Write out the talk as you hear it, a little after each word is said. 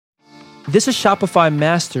This is Shopify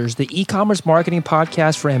Masters, the e-commerce marketing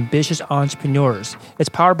podcast for ambitious entrepreneurs. It's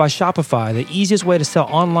powered by Shopify, the easiest way to sell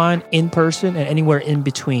online, in person, and anywhere in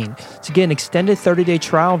between. To get an extended 30-day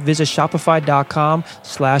trial, visit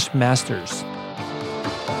shopify.com/masters.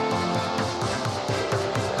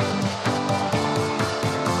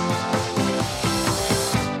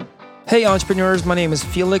 Hey entrepreneurs, my name is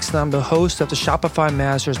Felix and I'm the host of the Shopify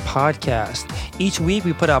Masters podcast. Each week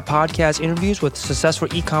we put out podcast interviews with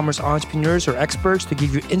successful e-commerce entrepreneurs or experts to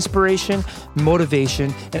give you inspiration,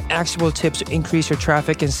 motivation, and actionable tips to increase your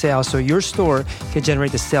traffic and sales so your store can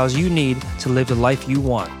generate the sales you need to live the life you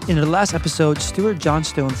want. In the last episode, Stuart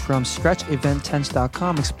Johnstone from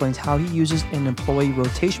StretchEventTents.com explains how he uses an employee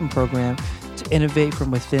rotation program to innovate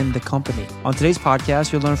from within the company. On today's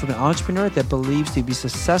podcast, you'll learn from an entrepreneur that believes to be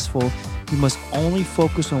successful, you must only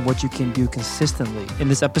focus on what you can do consistently. In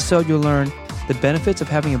this episode, you'll learn the benefits of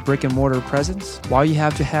having a brick and mortar presence, why you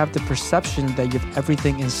have to have the perception that you have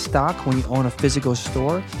everything in stock when you own a physical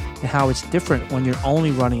store, and how it's different when you're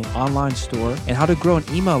only running an online store, and how to grow an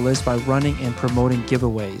email list by running and promoting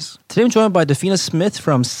giveaways. Today I'm joined by Davina Smith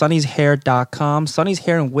from Sunny'sHair.com. Sunny's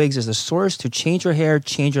Hair and Wigs is the source to change your hair,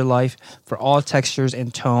 change your life for all textures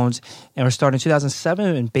and tones. And we're starting in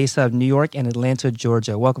 2007 and based out of New York and Atlanta,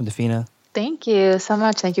 Georgia. Welcome, Davina. Thank you so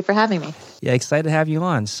much. Thank you for having me. Yeah, excited to have you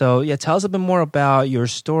on. So tell us a bit more about your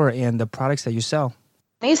store and the products that you sell.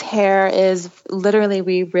 Sunny's Hair is literally,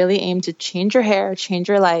 we really aim to change your hair, change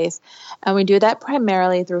your life. And we do that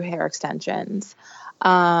primarily through hair extensions.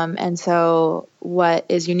 And so what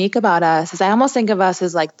is unique about us is I almost think of us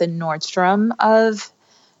as like the Nordstrom of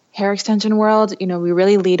hair extension world. You know, we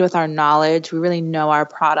really lead with our knowledge. We really know our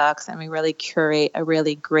products and we really curate a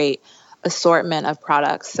really great assortment of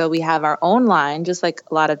products. So we have our own line, just like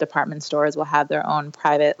a lot of department stores will have their own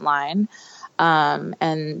private line.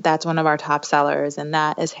 And that's one of our top sellers. And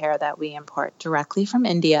that is hair that we import directly from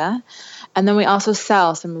India. And then we also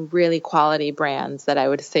sell some really quality brands that I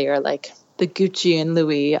would say are like the Gucci and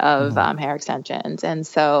Louis of hair extensions. And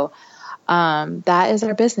so that is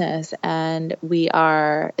our business. And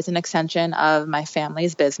it's an extension of my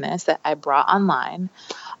family's business that I brought online.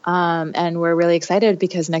 And we're really excited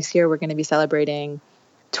because next year we're going to be celebrating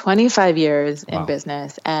 25 years in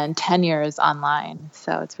business and 10 years online.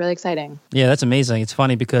 So it's really exciting. Yeah, that's amazing. It's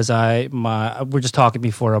funny because we're just talking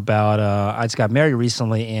before about, I just got married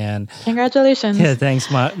recently and... Congratulations. Yeah, thanks.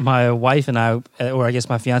 My wife and I, or I guess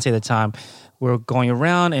my fiance at the time, were going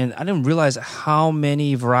around and I didn't realize how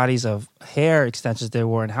many varieties of hair extensions there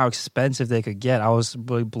were and how expensive they could get. I was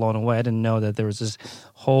really blown away. I didn't know that there was this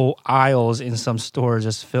whole aisles in some stores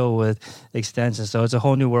just filled with extensions. So it's a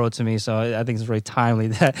whole new world to me. So I think it's very timely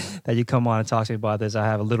that you come on and talk to me about this. I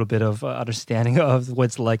have a little bit of understanding of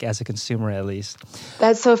what's like as a consumer, at least.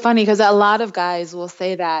 That's so funny because a lot of guys will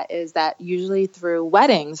say that is that usually through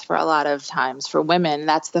weddings for a lot of times for women,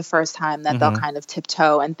 that's the first time that they'll kind of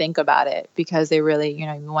tiptoe and think about it because they really, you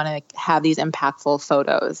want to have these impactful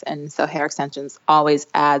photos. And so hair extensions always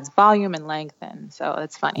adds volume and length. And so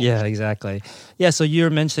it's funny. Yeah, exactly. Yeah. So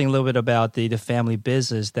you're mentioning a little bit about the family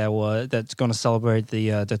business that's going to celebrate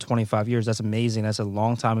the 25 years. That's amazing. That's a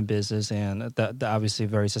long time in business and obviously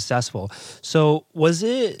very successful. So was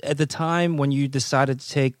it at the time when you decided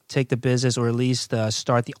to take the business or at least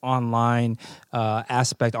start the online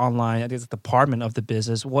aspect, I guess, department of the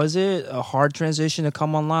business, was it a hard transition to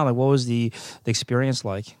come online? Like what was the experience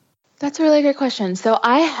like? That's a really good question. So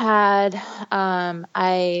I had,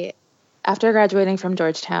 after graduating from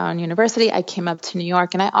Georgetown University, I came up to New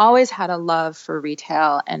York and I always had a love for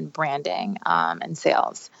retail and branding and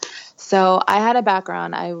sales. So I had a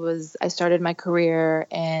background. I started my career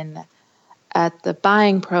at the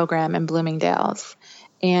buying program in Bloomingdale's.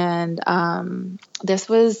 And this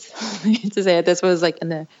was, this was like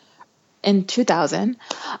in 2000.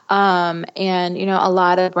 And, a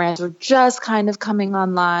lot of brands were just kind of coming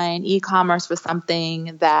online. E-commerce was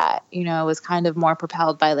something that, was kind of more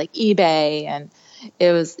propelled by like eBay and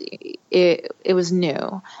it was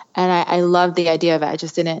new. And I loved the idea of it. I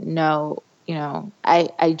just didn't know,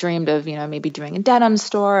 I dreamed of, maybe doing a denim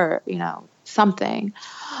store or, something.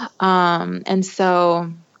 And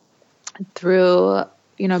so through,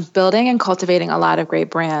 building and cultivating a lot of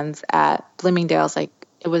great brands at Bloomingdale's, like,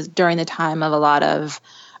 it was during the time of a lot of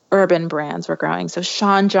urban brands were growing. So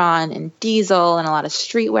Sean John and Diesel and a lot of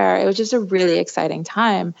streetwear. It was just a really exciting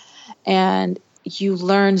time. And you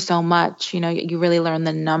learn so much, you really learn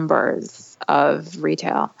the numbers of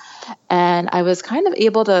retail. And I was kind of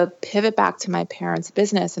able to pivot back to my parents'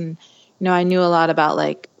 business. And, I knew a lot about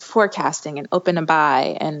like forecasting and open to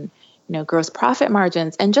buy and, gross profit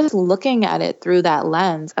margins. And just looking at it through that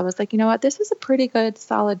lens, I was like, you know what, this is a pretty good,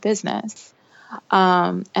 solid business.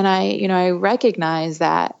 And I recognize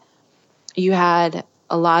that you had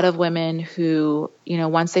a lot of women who,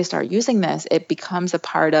 once they start using this, it becomes a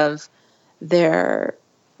part of the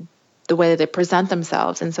way that they present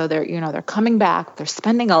themselves. And so they're coming back, they're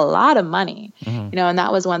spending a lot of money, and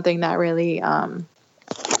that was one thing that really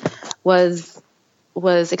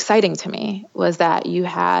was exciting to me, was that you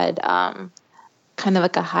had kind of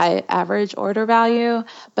like a high average order value,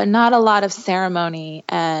 but not a lot of ceremony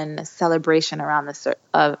and celebration around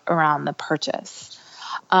the purchase.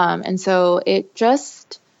 And so it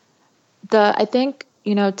just, I think,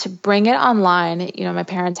 to bring it online, my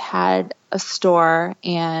parents had a store,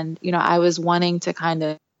 and, I was wanting to kind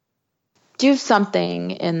of do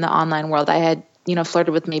something in the online world. I had,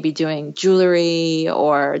 flirted with maybe doing jewelry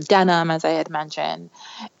or denim, as I had mentioned.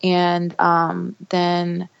 And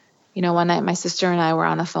then, one night my sister and I were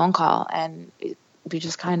on a phone call, and we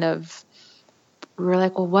just we were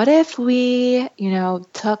like, well, what if we,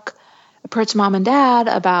 approached mom and dad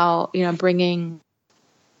about, bringing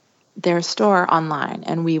their store online,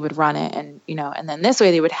 and we would run it, and and then this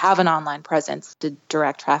way they would have an online presence to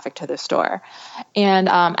direct traffic to the store. And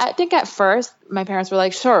I think at first my parents were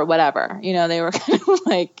like, sure, whatever. They were kind of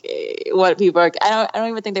like, what people are. I don't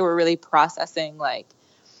even think they were really processing like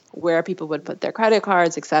where people would put their credit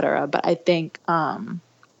cards, et cetera. But I think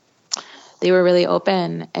they were really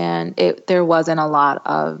open, and there wasn't a lot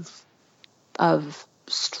of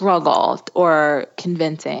struggle or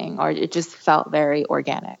convincing, or it just felt very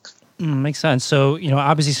organic. Makes sense. So,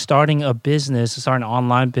 obviously starting an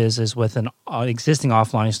online business with an existing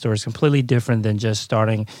offline store is completely different than just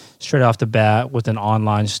starting straight off the bat with an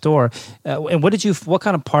online store. And what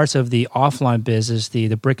kind of parts of the offline business,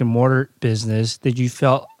 the brick and mortar business, did you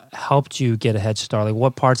felt helped you get a head start? Like,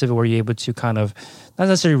 what parts of it were you able to kind of, not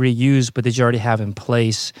necessarily reuse, but did you already have in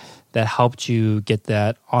place that helped you get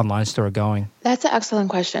that online store going? That's an excellent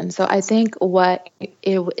question. So I think what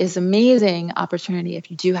it is amazing opportunity if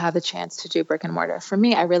you do have the chance to do brick and mortar. For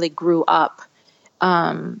me, I really grew up,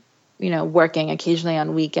 working occasionally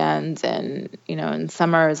on weekends and, in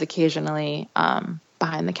summers occasionally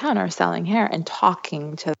behind the counter selling hair and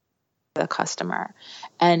talking to the customer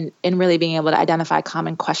and really being able to identify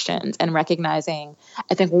common questions and recognizing.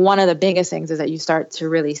 I think one of the biggest things is that you start to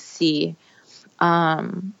really see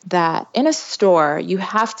that in a store, you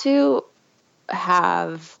have to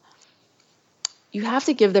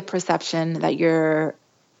give the perception that you're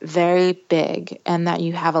very big and that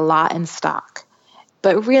you have a lot in stock.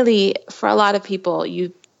 But really, for a lot of people,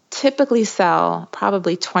 you typically sell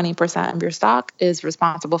probably 20% of your stock is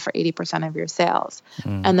responsible for 80% of your sales.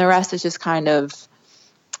 And the rest is just kind of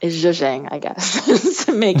is zhuzhing, I guess,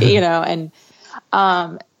 to make it,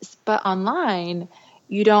 but online,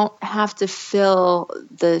 you don't have to fill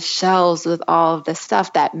the shelves with all of the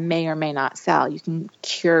stuff that may or may not sell. You can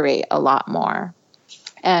curate a lot more.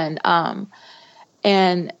 And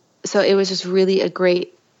so it was just really a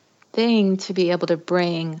great thing to be able to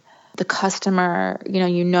bring the customer,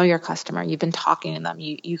 your customer, you've been talking to them.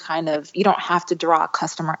 You don't have to draw a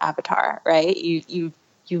customer avatar, right? You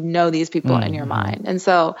know these people in your mind. And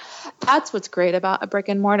so that's what's great about a brick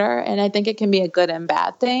and mortar. And I think it can be a good and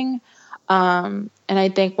bad thing. And I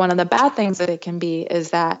think one of the bad things that it can be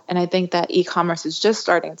is that, and I think that e-commerce is just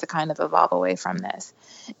starting to kind of evolve away from this,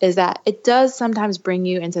 is that it does sometimes bring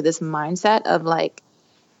you into this mindset of like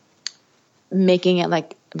making it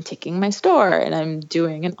like I'm taking my store and I'm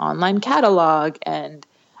doing an online catalog and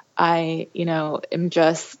I, am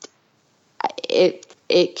just, it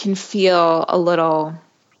can feel a little,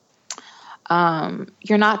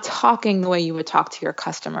 you're not talking the way you would talk to your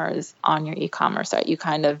customers on your e-commerce site. You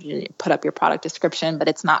kind of put up your product description, but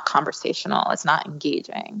it's not conversational. It's not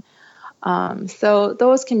engaging. So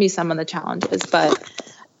those can be some of the challenges, but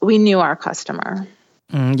we knew our customer.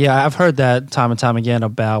 Yeah, I've heard that time and time again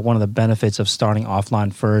about one of the benefits of starting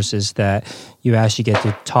offline first is that you actually get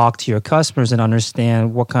to talk to your customers and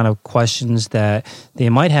understand what kind of questions that they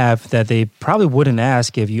might have that they probably wouldn't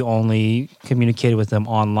ask if you only communicated with them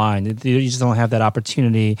online. You just don't have that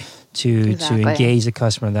opportunity to engage the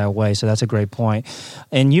customer in that way. So that's a great point.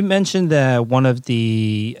 And you mentioned that one of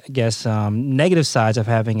the, negative sides of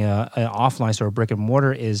having an offline store, brick and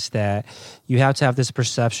mortar, is that you have to have this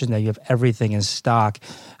perception that you have everything in stock.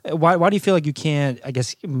 Why do you feel like you can't,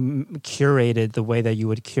 curate it the way that you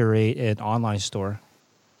would curate an online store?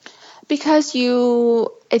 Because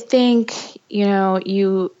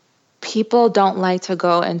people don't like to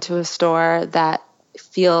go into a store that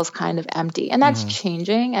feels kind of empty. And that's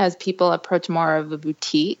changing as people approach more of a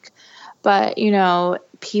boutique. But,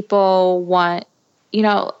 people want,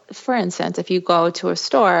 for instance, if you go to a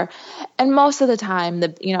store, and most of the time,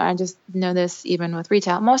 I just know this even with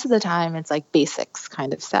retail, most of the time it's like basics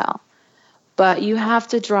kind of sell. But you have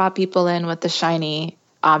to draw people in with the shiny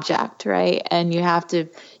object, right? And you have to,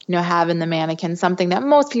 have in the mannequin something that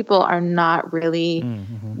most people are not really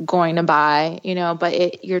going to buy,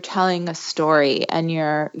 but you're telling a story and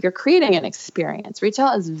you're creating an experience. Retail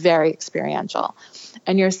is very experiential,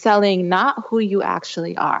 and you're selling not who you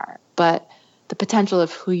actually are, but the potential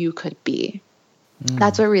of who you could be.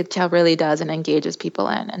 That's what retail really does and engages people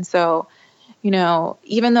in. And so,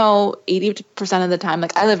 even though 80% of the time,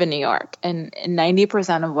 like I live in New York and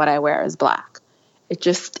 90% of what I wear is black. It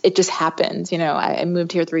just happens. I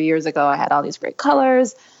moved here 3 years ago. I had all these great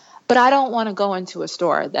colors, but I don't want to go into a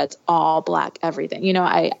store that's all black everything.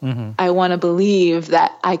 I want to believe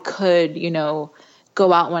that I could,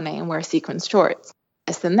 go out one night and wear sequin shorts,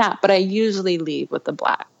 this and that. But I usually leave with the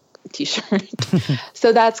black t-shirt.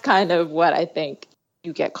 So that's kind of what I think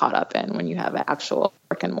you get caught up in when you have an actual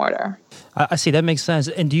brick and mortar. I see. That makes sense.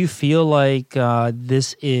 And do you feel like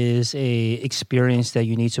this is a experience that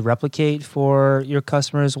you need to replicate for your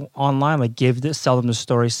customers online? Like sell them the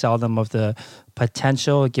story, sell them of the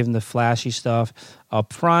potential, give them the flashy stuff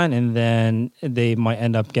up front, and then they might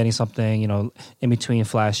end up getting something, in between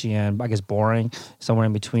flashy and I guess boring, somewhere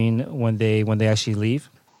in between when they actually leave?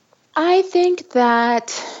 I think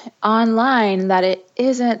that online that it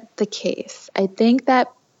isn't the case. I think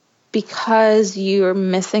that because you're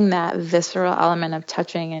missing that visceral element of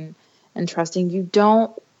touching and trusting,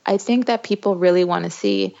 I think that people really want to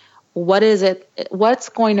see what's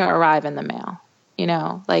going to arrive in the mail,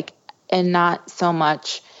 and not so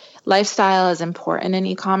much lifestyle is important in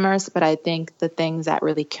e-commerce, but I think the things that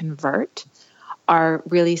really convert are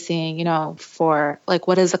really seeing, for like,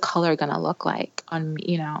 what is the color going to look like on,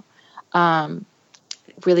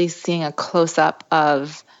 really seeing a close-up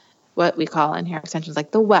of what we call in hair extensions,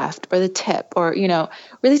 like the weft or the tip, or,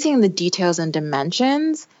 really seeing the details and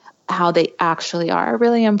dimensions, how they actually are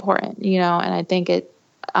really important, and I think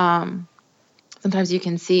sometimes you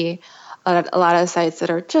can see a lot of sites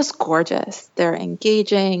that are just gorgeous. They're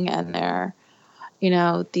engaging and they're,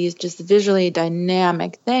 these just visually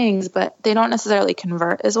dynamic things, but they don't necessarily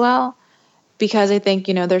convert as well. Because I think,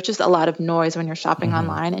 there's just a lot of noise when you're shopping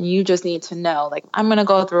online, and you just need to know, like, I'm going to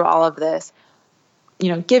go through all of this,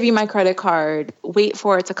 give you my credit card, wait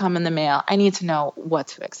for it to come in the mail. I need to know what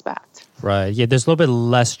to expect. Right. Yeah, there's a little bit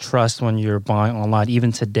less trust when you're buying online,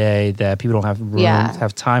 even today, that people don't have room,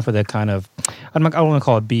 have time for that kind of, I don't want to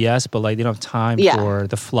call it BS, but like they don't have time for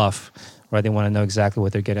the fluff, right? They want to know exactly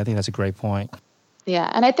what they're getting. I think that's a great point. Yeah,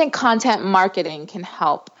 and I think content marketing can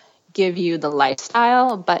help give you the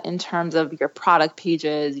lifestyle, but in terms of your product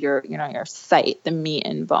pages, your site, the meat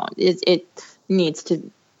and bone, it needs to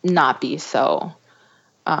not be so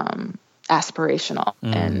aspirational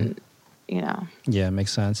and Yeah, it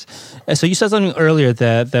makes sense. So you said something earlier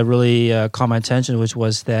that really caught my attention, which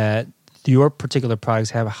was that your particular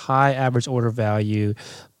products have a high average order value,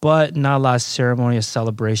 but not a lot of ceremony or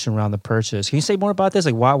celebration around the purchase. Can you say more about this?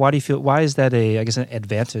 Like, why do you feel? Why is that an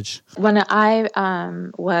advantage? When I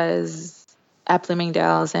was at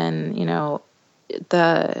Bloomingdale's, and we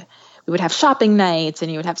would have shopping nights,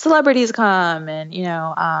 and you would have celebrities come, and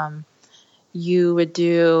you would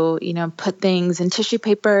do put things in tissue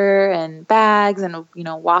paper and bags, and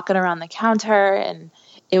walk it around the counter, and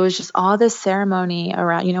it was just all this ceremony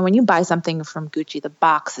around. When you buy something from Gucci, the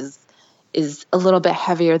box is a little bit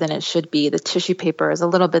heavier than it should be. The tissue paper is a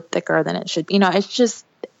little bit thicker than it should be. It's just,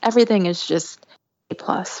 everything is just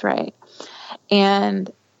A+, right? And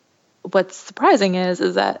what's surprising is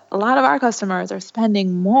that a lot of our customers are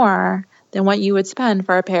spending more than what you would spend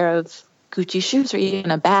for a pair of Gucci shoes or even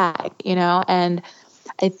a bag, And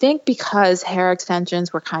I think because hair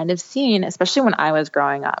extensions were kind of seen, especially when I was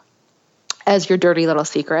growing up, as your dirty little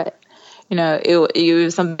secret. It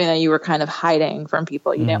was something that you were kind of hiding from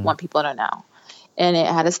people. You didn't want people to know. And it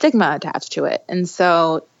had a stigma attached to it. And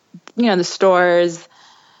so, the stores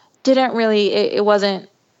didn't really, it wasn't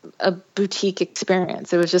a boutique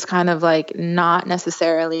experience. It was just kind of like not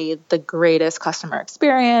necessarily the greatest customer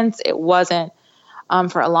experience. It wasn't,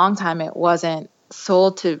 for a long time, it wasn't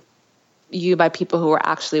sold to you by people who were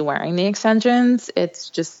actually wearing the extensions. It's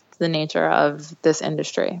just the nature of this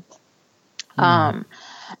industry.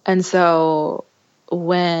 And so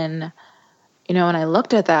when I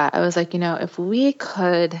looked at that, I was like, if we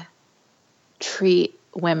could treat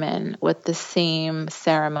women with the same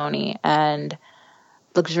ceremony and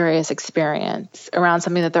luxurious experience around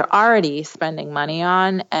something that they're already spending money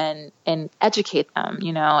on, and educate them,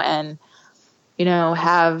 and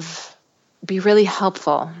have be really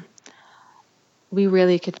helpful, we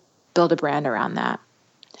really could build a brand around that.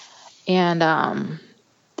 And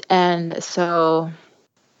so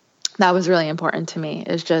that was really important to me,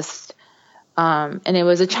 is just, and it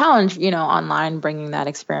was a challenge, online, bringing that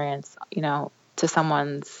experience, to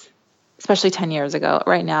someone's, especially 10 years ago.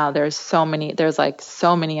 Right now, there's so many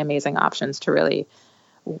amazing options to really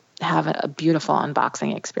have a beautiful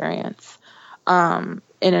unboxing experience, in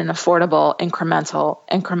an affordable, incremental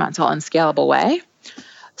and scalable way.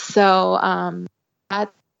 So,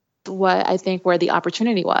 that's what I think where the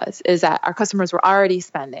opportunity was, is that our customers were already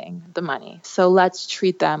spending the money. So let's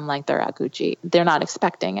treat them like they're at Gucci. They're not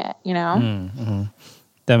expecting it, Mm-hmm.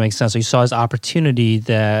 That makes sense. So you saw this opportunity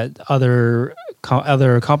that other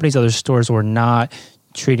companies, other stores were not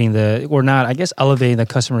elevating the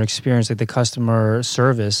customer experience, like the customer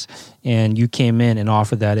service, and you came in and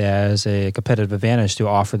offered that as a competitive advantage to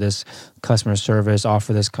offer this customer service,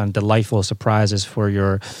 offer this kind of delightful surprises for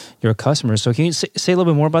your customers. So can you say a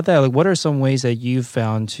little bit more about that? Like, what are some ways that you've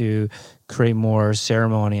found to create more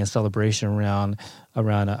ceremony and celebration around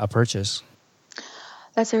a purchase?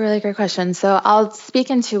 That's a really great question. So I'll speak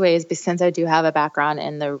in two ways, since I do have a background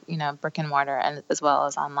in the brick and mortar and as well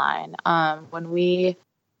as online. When we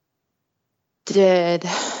did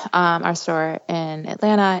our store in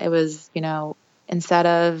Atlanta, it was instead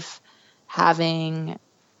of having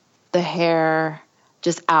the hair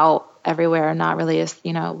just out everywhere, not really,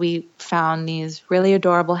 we found these really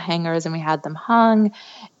adorable hangers and we had them hung,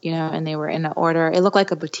 and they were in an order. It looked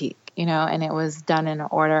like a boutique, and it was done in an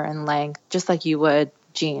order and length, just like you would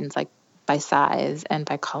jeans, like by size and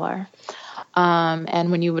by color.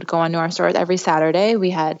 And when you would go into our store every Saturday, we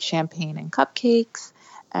had champagne and cupcakes.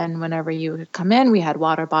 And whenever you would come in, we had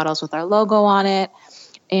water bottles with our logo on it.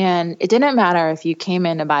 And it didn't matter if you came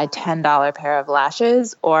in to buy a $10 pair of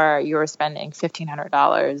lashes or you were spending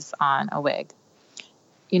 $1,500 on a wig.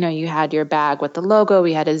 You had your bag with the logo.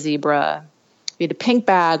 We had a pink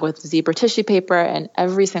bag with zebra tissue paper, and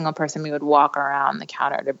every single person, we would walk around the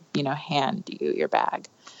counter to, hand you your bag.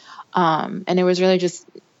 And it was really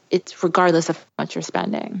it's regardless of how much you're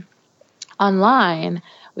spending. Online,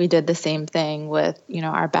 we did the same thing with,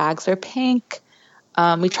 our bags are pink.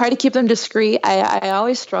 We try to keep them discreet. I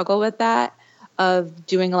always struggle with that, of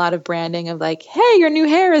doing a lot of branding of like, hey, your new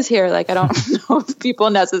hair is here. Like, I don't know if people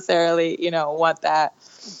necessarily, want that,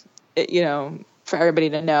 for everybody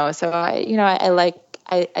to know. So I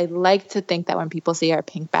like to think that when people see our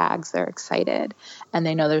pink bags, they're excited and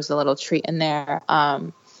they know there's a little treat in there.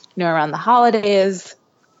 Around the holidays,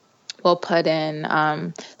 we'll put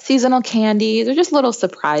in seasonal candies or just little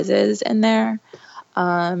surprises in there.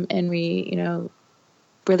 And we,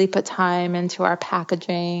 really put time into our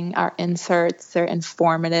packaging, our inserts. They're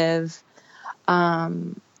informative,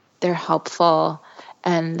 they're helpful,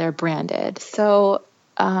 and they're branded. So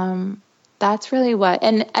that's really what,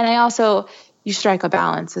 and I also, you strike a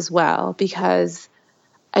balance as well, because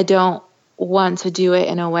I don't want to do it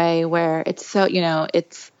in a way where it's so,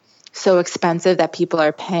 it's so expensive that people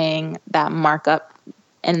are paying that markup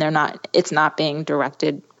and it's not being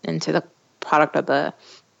directed into the product or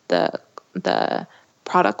the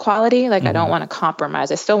product quality. Like, I don't want to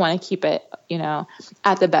compromise. I still want to keep it,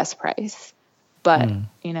 at the best price, but,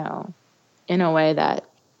 in a way that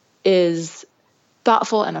is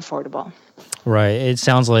thoughtful and affordable. Right. It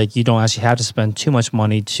sounds like you don't actually have to spend too much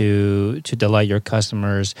money to delight your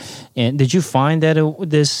customers. And did you find that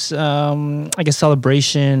this,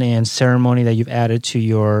 celebration and ceremony that you've added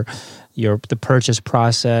to the purchase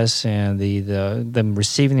process and them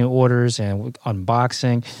receiving the orders and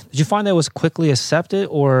unboxing, did you find that was quickly accepted?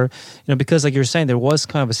 Or, because like you're saying, there was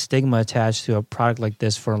kind of a stigma attached to a product like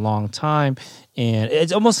this for a long time. And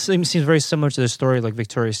it almost seems very similar to the story like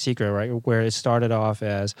Victoria's Secret, right? Where it started off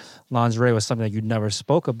as lingerie was something that you never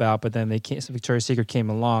spoke about, but then Victoria's Secret came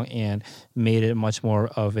along and made it much more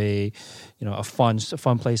of a fun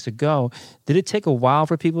place to go. Did it take a while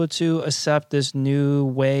for people to accept this new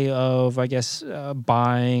way of,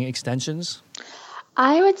 buying extensions?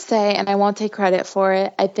 I would say, and I won't take credit for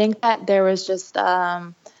it, I think that there was just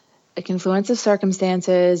a confluence of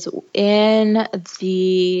circumstances in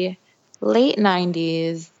the late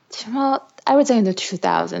 90s, well, I would say in the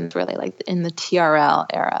 2000s, really, like in the TRL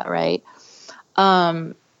era, right?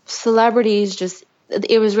 Celebrities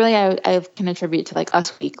it was really, I can attribute to like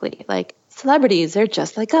Us Weekly, like celebrities, they're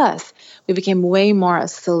just like us. We became way more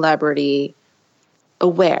celebrity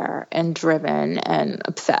aware and driven and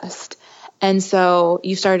obsessed. And so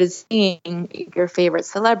you started seeing your favorite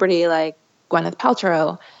celebrity, like Gwyneth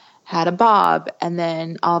Paltrow, had a bob, and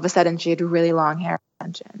then all of a sudden she had really long hair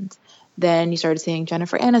extensions. Then you started seeing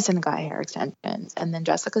Jennifer Aniston got hair extensions, and then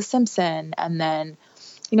Jessica Simpson. And then,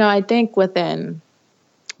 I think within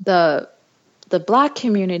the Black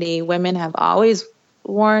community, women have always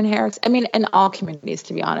worn in all communities,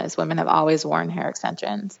 to be honest, women have always worn hair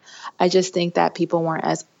extensions. I just think that people weren't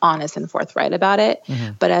as honest and forthright about it.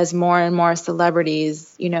 Mm-hmm. But as more and more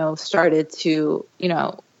celebrities, started to,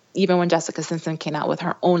 even when Jessica Simpson came out with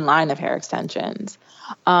her own line of hair extensions,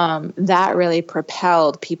 that really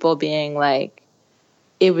propelled people being like,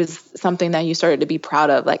 it was something that you started to be proud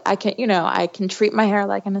of. Like, I can treat my hair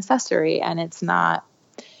like an accessory, and it's not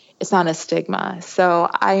a stigma. So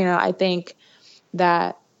I think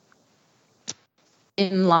that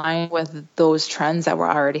in line with those trends that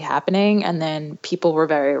were already happening, and then people were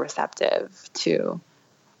very receptive to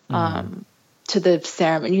the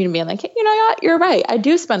ceremony, being like, hey, you're right. I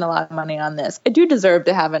do spend a lot of money on this. I do deserve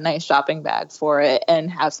to have a nice shopping bag for it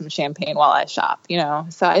and have some champagne while I shop,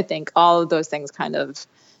 So I think all of those things kind of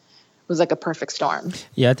was like a perfect storm.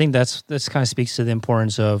 Yeah, I think that's kind of speaks to the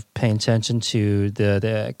importance of paying attention to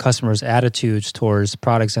the customers' attitudes towards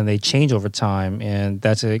products, and they change over time. And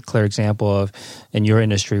that's a clear example of in your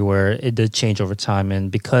industry where it did change over time.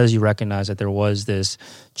 And because you recognize that there was this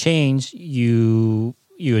change, you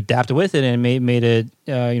adapted with it and made it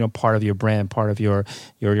part of your brand, part of your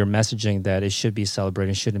messaging, that it should be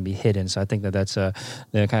celebrated, shouldn't be hidden. So I think that's a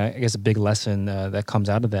big lesson that comes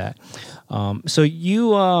out of that. So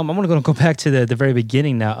you, I'm going to go back to the very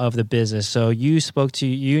beginning now of the business. So you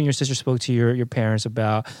and your sister spoke to your parents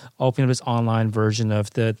about opening up this online version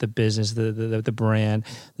of the business, the brand,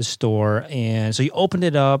 the store, and so you opened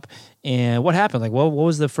it up. And what happened? Like, what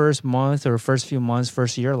was the first month or first few months,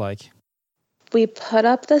 first year like? We put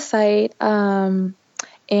up the site, and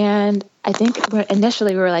I think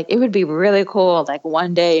initially we were like, it would be really cool, like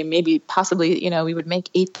one day, maybe possibly, we would make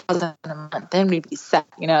 $8,000 a month, then we'd be set.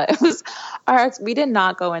 It was we did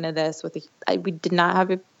not go into this we did not have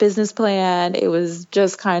a business plan. It was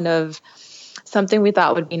just kind of something we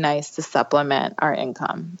thought would be nice to supplement our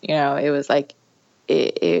income. It was like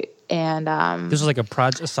and this was like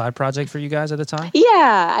a side project for you guys at the time?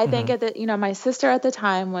 Yeah, I think my sister at the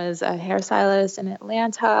time was a hairstylist in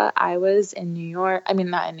Atlanta. I was in New York. I mean,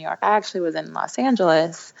 not in New York. I actually was in Los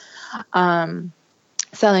Angeles,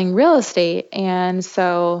 selling real estate. And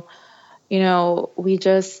so, we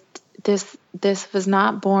just this was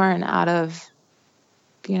not born out of,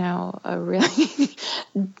 a really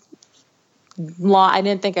long. I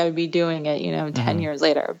didn't think I would be doing it, 10 years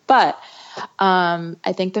later, but.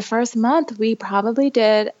 I think the first month we probably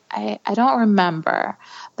did, I don't remember,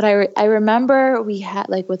 but I remember we had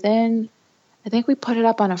I think we put it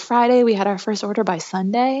up on a Friday. We had our first order by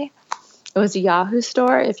Sunday. It was a Yahoo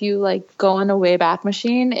store. If you go on a Wayback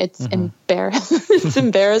Machine, it's it's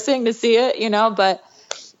embarrassing to see it, but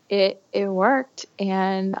it worked.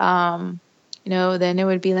 And, then it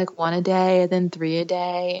would be one a day, then 3 a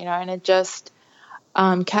day, and it just,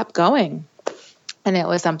 kept going. And it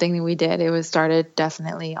was something that we did. It was started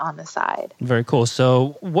definitely on the side. Very cool.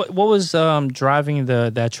 So what was driving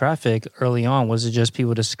that traffic early on? Was it just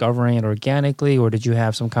people discovering it organically, or did you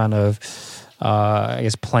have some kind of,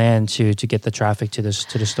 plan to get the traffic to the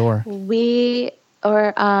store?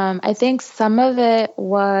 I think some of it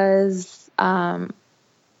was, some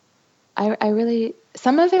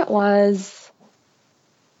of it was,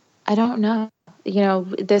 I don't know.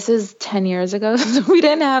 This is 10 years ago. So we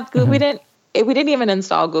didn't have, we didn't even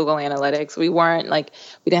install Google Analytics. We weren't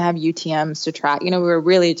we didn't have UTMs to track. We were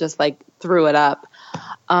really just threw it up.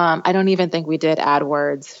 I don't even think we did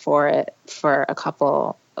AdWords for it for a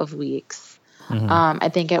couple of weeks. Mm-hmm. I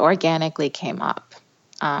think it organically came up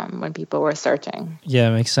when people were searching. Yeah,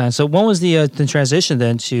 it makes sense. So when was the transition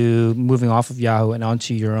then to moving off of Yahoo and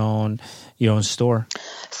onto your own store?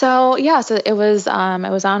 So it was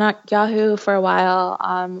on Yahoo for a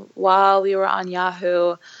while. While we were on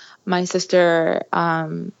Yahoo, my sister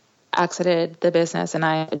exited the business,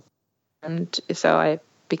 and so I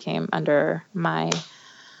became under my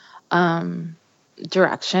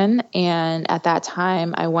direction. And at that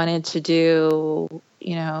time, I wanted to do,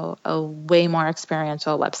 a way more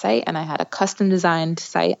experiential website, and I had a custom designed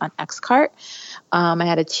site on Xcart. I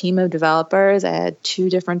had a team of developers. I had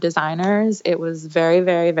 2 different designers. It was very,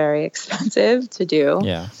 very, very expensive to do.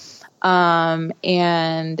 Yeah.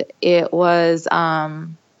 And it was,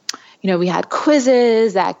 we had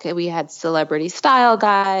quizzes we had celebrity style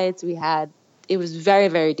guides. It was very,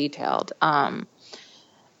 very detailed,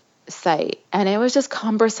 site. And it was just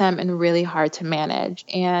cumbersome and really hard to manage.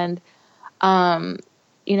 And,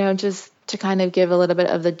 just to kind of give a little bit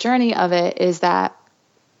of the journey of it is that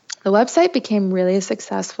The website became really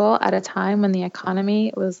successful at a time when the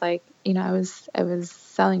economy was like, I was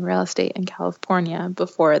selling real estate in California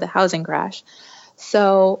before the housing crash.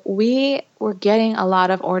 So we were getting a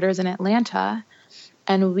lot of orders in Atlanta.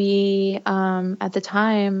 And we, at the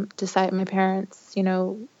time, decided, my parents, we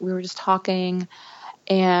were just talking,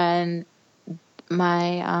 and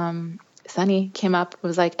my Sonny came up and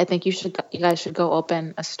was like, I think you guys should go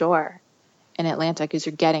open a store in Atlanta because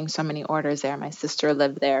you're getting so many orders there. My sister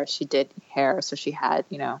lived there. She did hair, so she had,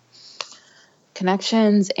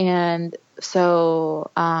 connections. And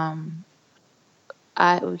so I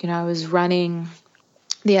was running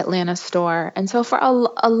the Atlanta store. And so for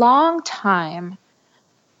a long time,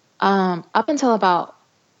 up until about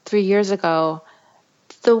 3 years ago,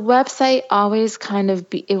 the website always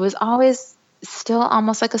it was always still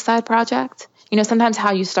almost like a side project. Sometimes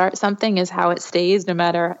how you start something is how it stays, no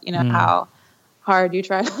matter, how hard you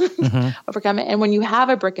try to overcome it. And when you have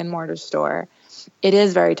a brick and mortar store, it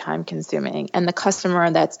is very time consuming, and the customer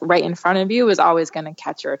that's right in front of you is always going to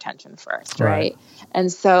catch your attention first. Right.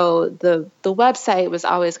 And so the website was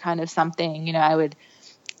always kind of something, I would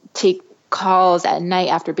take calls at night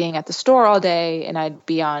after being at the store all day, and I'd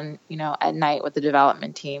be on, at night with the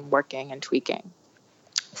development team working and tweaking.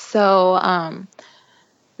 So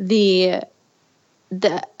the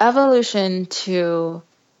evolution to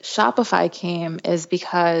Shopify came is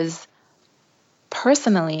because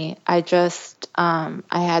personally, I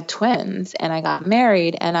had twins and I got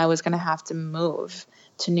married, and I was going to have to move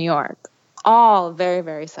to New York, all very,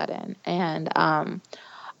 very sudden. And I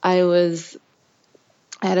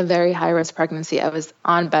had a very high-risk pregnancy. I was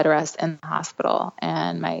on bed rest in the hospital,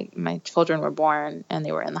 and my children were born, and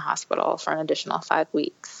they were in the hospital for an additional 5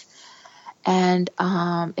 weeks. And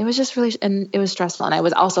it was just really, and it was stressful. And I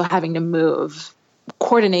was also having to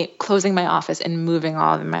coordinate closing my office and moving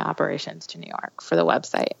all of my operations to New York for the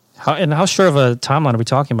website. How short of a timeline are we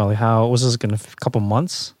talking about? Like, how was this going to, a couple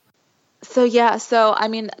months? So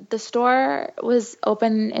the store was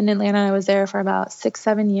open in Atlanta. I was there for about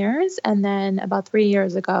 6-7 years. And then about 3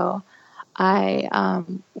 years ago, while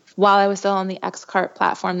I was still on the Xcart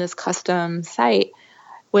platform, this custom site,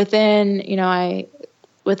 within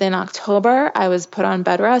October, I was put on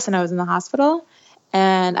bed rest and I was in the hospital,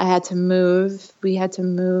 and we had to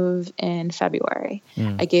move in February.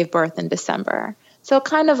 I gave birth in December. So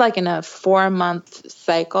kind of like in a 4-month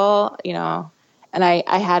cycle, and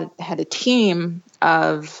I had a team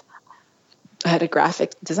I had a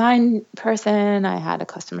graphic design person, I had a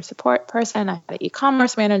customer support person, I had an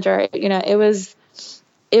e-commerce manager. It was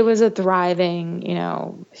a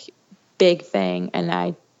thriving, big thing. And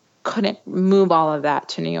I couldn't move all of that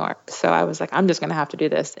to New York. So I was like, I'm just going to have to do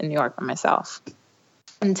this in New York by myself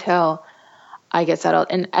until I get settled.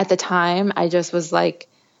 And at the time, I just was like,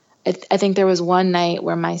 I think there was one night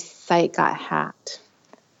where my site got hacked.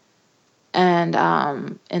 And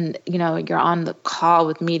you're on the call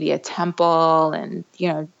with Media Temple, and,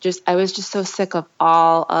 I was just so sick of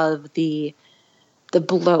all of the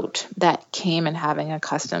bloat that came in having a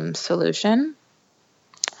custom solution.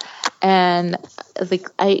 And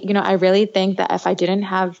I really think that if I didn't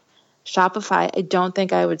have Shopify, I don't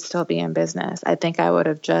think I would still be in business. I think I would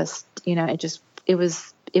have just, it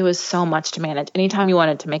was so much to manage. Anytime you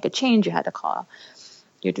wanted to make a change, you had to call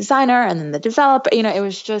your designer and then the developer.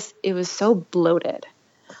 It was so bloated.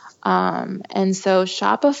 And so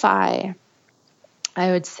Shopify,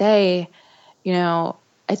 I would say, I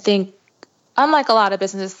think unlike a lot of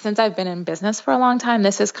businesses, since I've been in business for a long time,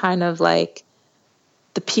 this is kind of like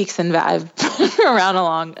the peaks and valleys. I've been around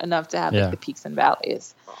long enough to have the peaks and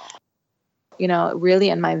valleys. Really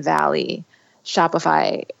in my valley,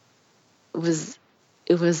 Shopify was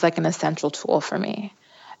like an essential tool for me.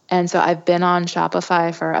 And so I've been on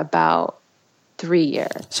Shopify for about 3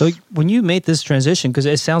 years. So when you made this transition, because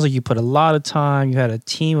it sounds like you put a lot of time, you had a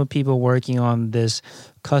team of people working on this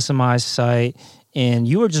customized site, and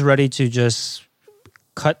you were just ready to just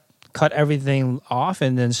cut everything off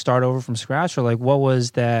and then start over from scratch? Or like, what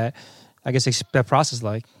was that, that process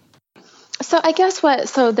like? So I guess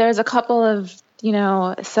so there's a couple of,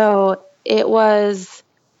 there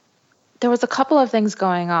was a couple of things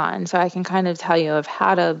going on. So I can kind of tell you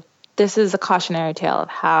this is a cautionary tale of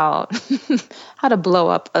how to blow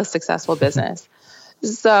up a successful business.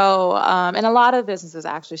 So, and a lot of businesses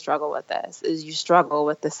actually struggle with this, is you struggle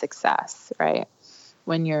with the success, right?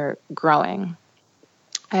 When you're growing.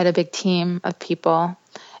 I had a big team of people,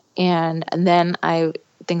 and then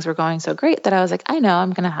things were going so great that I was like, I know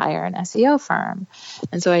I'm going to hire an SEO firm.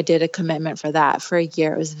 And so I did a commitment for that for a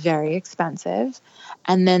year. It was very expensive.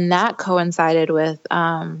 And then that coincided with,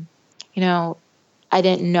 I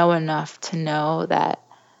didn't know enough to know that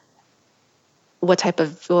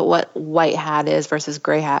what white hat is versus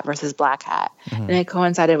gray hat versus black hat. Mm-hmm. And it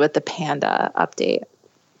coincided with the Panda update.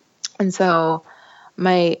 And so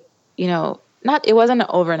it wasn't an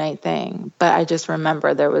overnight thing, but I just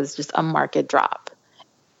remember there was just a market drop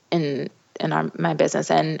in my business.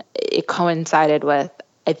 And it coincided with,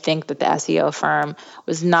 I think that the SEO firm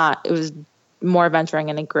was more venturing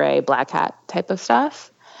into gray, black hat type of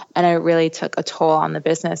stuff. And it really took a toll on the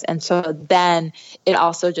business. And so then it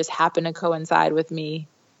also just happened to coincide with me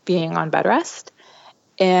being on bed rest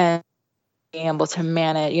and being able to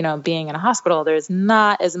manage, being in a hospital. There's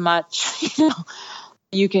not as much,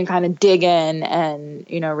 you can kind of dig in and,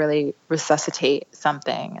 really resuscitate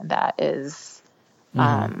something that is,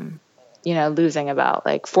 losing about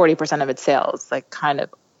like 40% of its sales, like kind of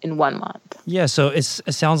in 1 month. Yeah, so it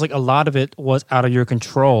sounds like a lot of it was out of your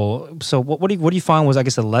control. So what do you find was, I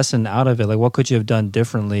guess, a lesson out of it? Like, what could you have done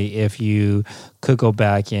differently if you could go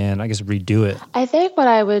back and, I guess, redo it? I think what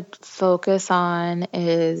I would focus on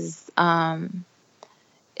is and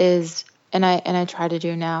I try to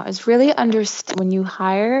do now, is really understand when you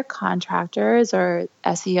hire contractors or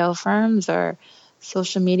SEO firms or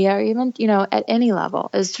social media, or even, at any level,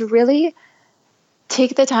 is to really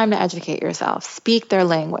take the time to educate yourself, speak their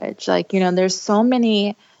language. Like, there's so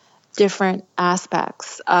many different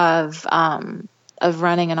aspects of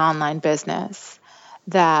running an online business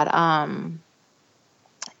that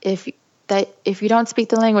if you don't speak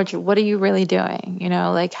the language, what are you really doing?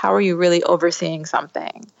 Like, how are you really overseeing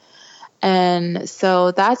something? And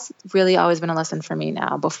so that's really always been a lesson for me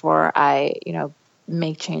now before I,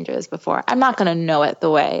 make changes. Before, I'm not going to know it the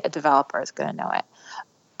way a developer is going to know it.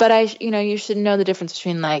 But you should know the difference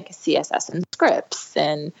between like CSS and scripts,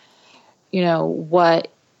 and what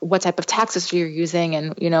type of taxes you're using,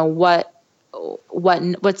 and what's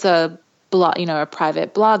a blog, a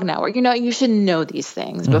private blog network. You should know these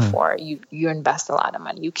things before you invest a lot of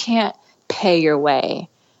money. You can't pay your way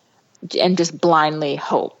and just blindly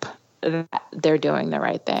hope that they're doing the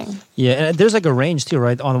right thing. Yeah, and there's like a range too,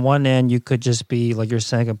 right? On one end, you could just be, like you're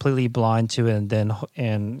saying, completely blind to it,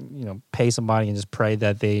 and pay somebody and just pray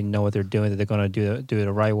that they know what they're doing, that they're going to do it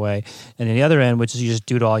the right way. And then the other end, which is you just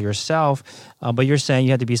do it all yourself. But you're saying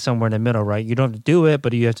you have to be somewhere in the middle, right? You don't do it,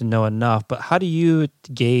 but you have to know enough. But how do you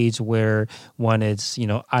gauge where one is,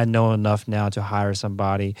 I know enough now to hire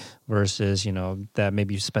somebody versus, that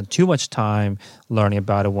maybe you spent too much time learning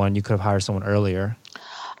about it when you could have hired someone earlier?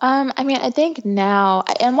 I think now,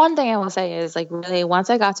 and one thing I will say is, like, really, once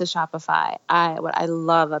I got to Shopify, what I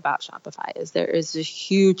love about Shopify is there is a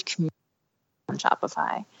huge community on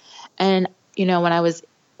Shopify. And, when I was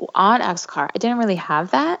on Xcar, I didn't really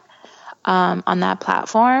have that on that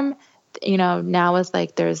platform. Now it's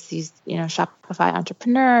like there's these, Shopify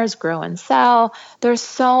entrepreneurs, grow and sell. There's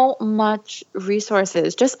so much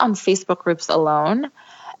resources just on Facebook groups alone.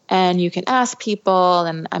 And you can ask people,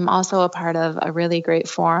 and I'm also a part of a really great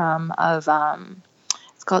forum of,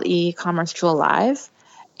 it's called E-Commerce Tool Live.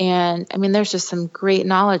 And there's just some great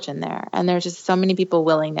knowledge in there, and there's just so many people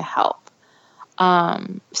willing to help.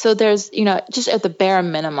 So there's, just at the bare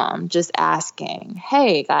minimum, just asking,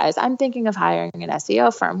 hey guys, I'm thinking of hiring an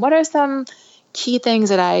SEO firm. What are some key things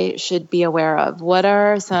that I should be aware of? What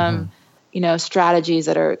are some, strategies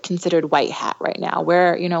that are considered white hat right now?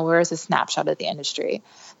 Where is a snapshot of the industry?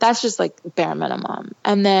 That's just like bare minimum.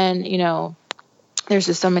 And then, there's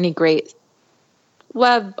just so many great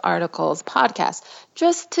web articles, podcasts,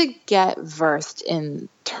 just to get versed in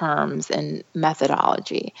terms and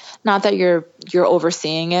methodology. Not that you're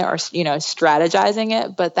overseeing it or, strategizing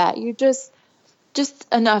it, but that you just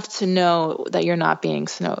enough to know that you're not being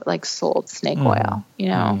sold snake oil,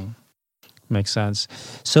 Makes sense.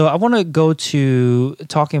 So I want to go to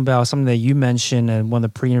talking about something that you mentioned in one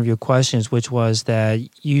of the pre-interview questions, which was that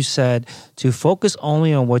you said to focus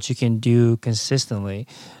only on what you can do consistently.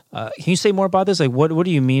 Can you say more about this? Like, what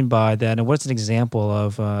do you mean by that? And what's an example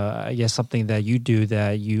of, something that you do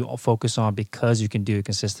that you focus on because you can do it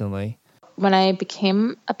consistently? When I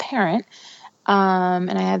became a parent,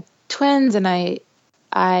 and I had twins, and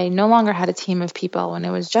I no longer had a team of people when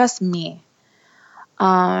it was just me.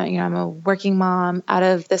 I'm a working mom out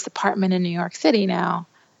of this apartment in New York City now.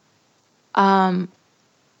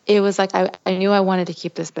 It was like I knew I wanted to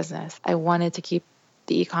keep this business. I wanted to keep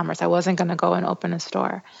the e-commerce. I wasn't going to go and open a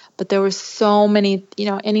store. But there were so many,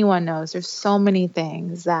 anyone knows, there's so many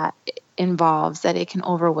things that it involves that it can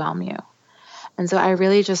overwhelm you. And so I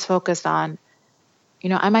really just focused on,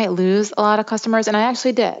 I might lose a lot of customers, and I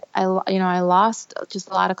actually did. I lost just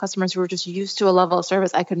a lot of customers who were just used to a level of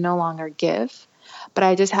service I could no longer give. But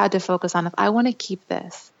I just had to focus on, if I want to keep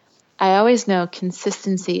this, I always know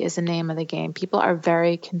consistency is the name of the game. People are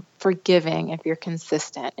very forgiving if you're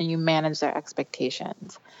consistent and you manage their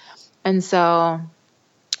expectations. And so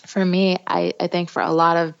for me, I think for a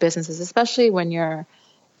lot of businesses, especially when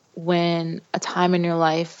a time in your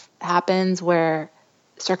life happens where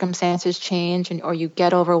circumstances change or you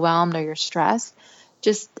get overwhelmed or you're stressed,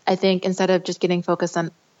 I think instead of just getting focused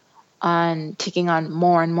on taking on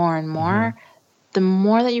more and more and more, the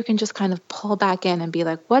more that you can just kind of pull back in and be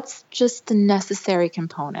like, what's just the necessary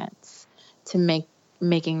components to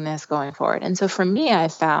making this going forward? And so for me, I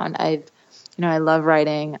found I love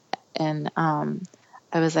writing, and I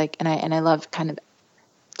was like, and I love kind of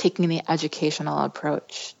taking the educational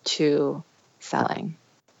approach to selling.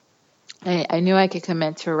 I knew I could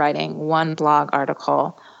commit to writing one blog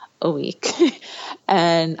article a week,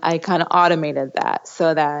 and I kind of automated that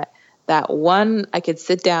so that one, I could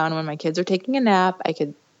sit down when my kids are taking a nap, I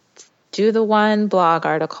could do the one blog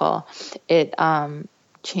article. It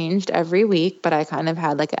changed every week, but I kind of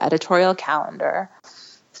had like an editorial calendar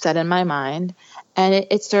set in my mind. And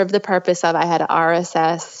it served the purpose of, I had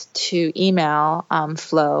RSS to email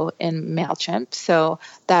flow in MailChimp. So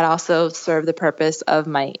that also served the purpose of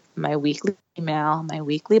my weekly email, my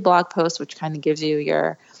weekly blog post, which kind of gives you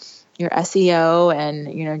your SEO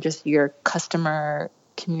and, just your customer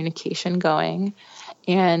communication going.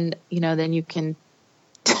 And, then you can,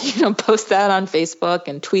 post that on Facebook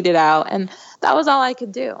and tweet it out. And that was all I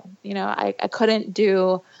could do. I couldn't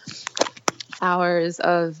do hours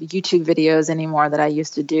of YouTube videos anymore that I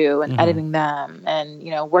used to do and editing them and,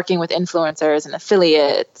 working with influencers and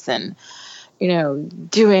affiliates and,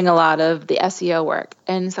 doing a lot of the SEO work.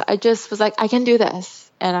 And so I just was like, I can do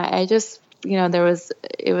this. And I just,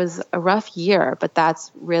 it was a rough year, but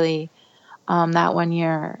that's really that 1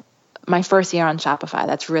 year, my first year on Shopify,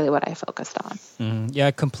 that's really what I focused on. Yeah,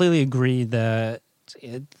 I completely agree that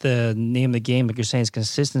the name of the game, like you're saying, is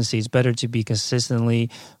consistency. It's better to be consistently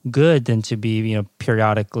good than to be,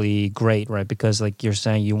 periodically great, right? Because like you're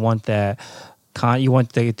saying, you want that. You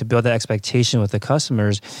want to build that expectation with the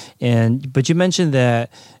customers, but you mentioned that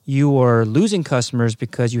you were losing customers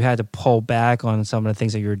because you had to pull back on some of the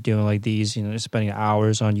things that you were doing, like these, spending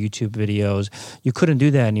hours on YouTube videos. You couldn't do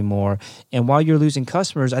that anymore. And while you're losing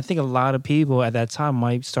customers, I think a lot of people at that time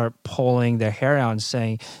might start pulling their hair out and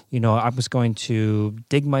saying, I'm just going to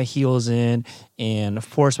dig my heels in and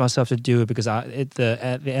force myself to do it because at the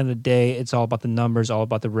end of the day, it's all about the numbers, all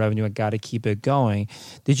about the revenue. I got to keep it going.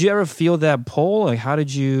 Did you ever feel that pull? Like, how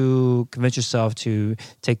did you convince yourself to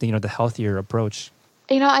take the healthier approach?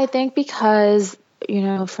 I think because,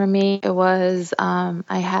 for me, it was, I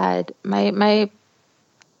had my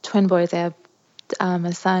twin boys. I have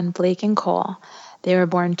a son, Blake and Cole. They were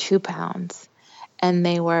born 2 pounds, and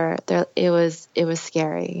it was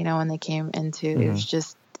scary, when they came into, it was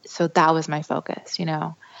just, so that was my focus,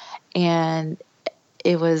 and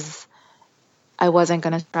I wasn't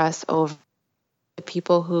going to stress over the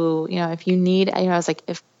people who, if you need, I was like,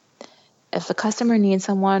 if a customer needs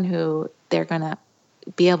someone who they're going to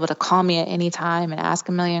be able to call me at any time and ask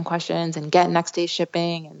a million questions and get next day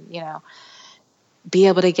shipping and, be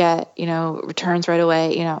able to get, returns right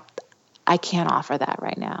away, I can't offer that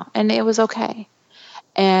right now. And it was okay.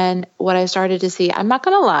 And what I started to see, I'm not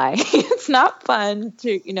going to lie, it's not fun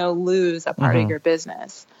to, lose a part of your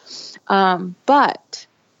business. But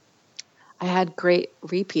I had great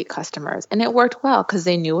repeat customers, and it worked well because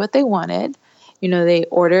they knew what they wanted. They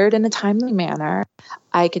ordered in a timely manner.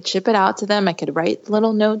 I could ship it out to them. I could write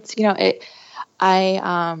little notes, and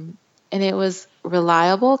it was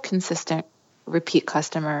reliable, consistent repeat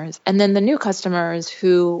customers. And then the new customers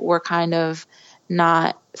who were kind of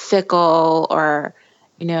not fickle or,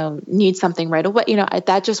 need something right away,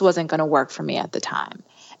 that just wasn't going to work for me at the time.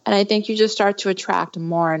 And I think you just start to attract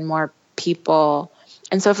more and more people.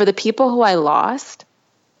 And so for the people who I lost,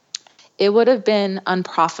 it would have been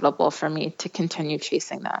unprofitable for me to continue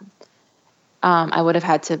chasing them. I would have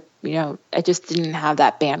had to, I just didn't have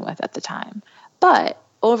that bandwidth at the time. But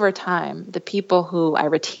over time, the people who I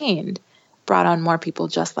retained brought on more people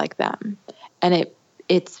just like them. And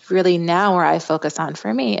it's really now where I focus on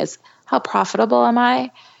for me is how profitable am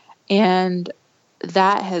I? And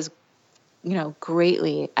that has,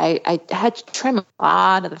 greatly, I had to trim a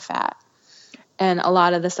lot of the fat and a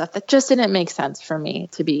lot of the stuff that just didn't make sense for me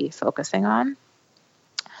to be focusing on.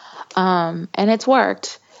 And it's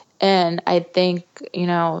worked. And I think,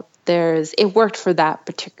 it worked for that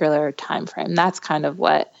particular time frame. That's kind of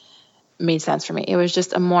what made sense for me. It was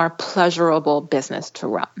just a more pleasurable business to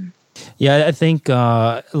run. Yeah, I think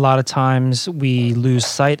a lot of times we lose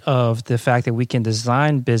sight of the fact that we can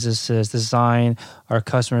design businesses, design our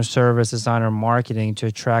customer service, design our marketing to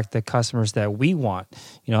attract the customers that we want.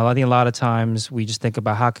 I think a lot of times we just think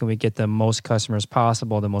about how can we get the most customers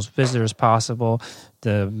possible, the most visitors possible,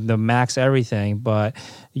 the max everything. But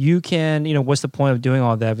you can, what's the point of doing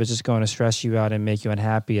all that if it's just going to stress you out and make you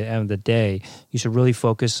unhappy at the end of the day? You should really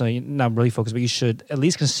focus on, not really focus, but you should at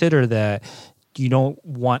least consider that you don't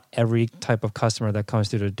want every type of customer that comes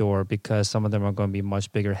through the door, because some of them are going to be much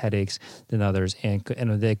bigger headaches than others, and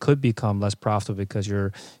they could become less profitable because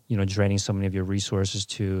you're draining so many of your resources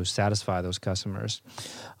to satisfy those customers.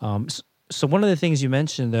 So one of the things you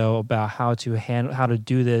mentioned though about how to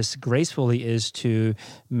do this gracefully is to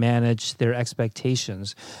manage their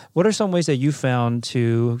expectations. What are some ways that you found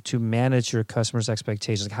to manage your customers'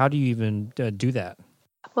 expectations? How do you even do that?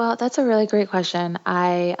 Well, that's a really great question.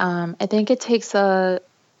 I think it takes a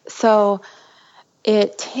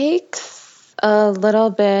little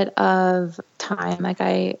bit of time. Like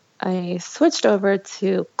I switched over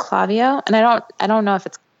to Klaviyo, and I don't know if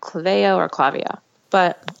it's Klaviyo or Klaviyo,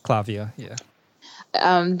 but Klaviyo, yeah.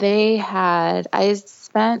 I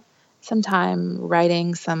spent some time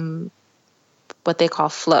writing some what they call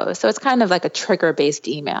flows. So it's kind of like a trigger-based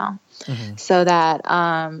email. Mm-hmm. So that,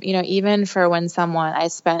 even for when I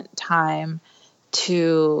spent time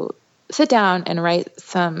to sit down and write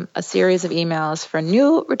a series of emails for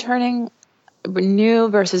new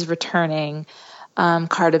versus returning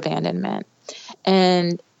cart abandonment.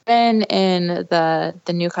 And then in the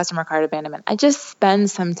new customer cart abandonment, I just spend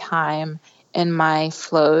some time in my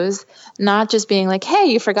flows, not just being like, hey,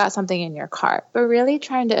 you forgot something in your cart, but really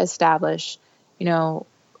trying to establish,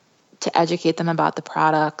 to educate them about the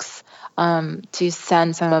products, to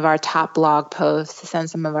send some of our top blog posts, to send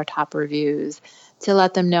some of our top reviews, to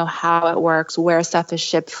let them know how it works, where stuff is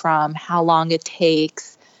shipped from, how long it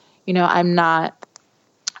takes. I'm not,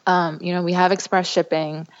 we have express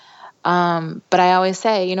shipping, but I always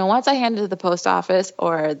say, once I hand it to the post office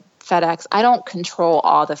or FedEx, I don't control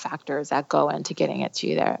all the factors that go into getting it to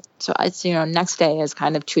you there. So it's, next day is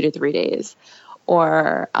kind of 2 to 3 days,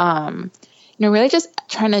 or, really just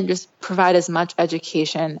trying to just provide as much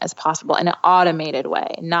education as possible in an automated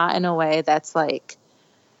way, not in a way that's like,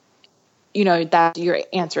 that you're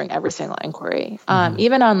answering every single inquiry. Mm-hmm.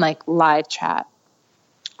 Even on like live chat,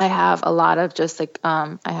 I have a lot of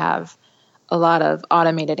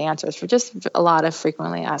automated answers for just a lot of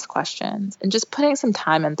frequently asked questions, and just putting some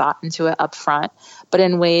time and thought into it up front, but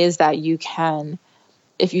in ways that you can,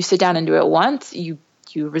 if you sit down and do it once, you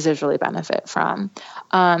residually benefit from.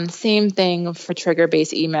 Same thing for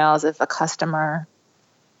trigger-based emails.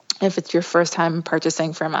 If it's your first time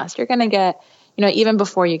purchasing from us, you're going to get, even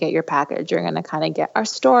before you get your package, you're going to kind of get our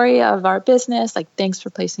story of our business, like thanks for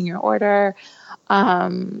placing your order,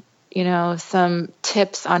 some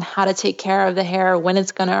tips on how to take care of the hair, when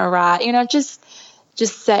it's going to arrive, just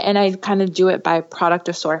set, and I kind of do it by product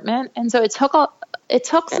assortment. And so it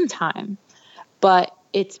took some time, but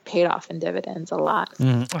it's paid off in dividends a lot.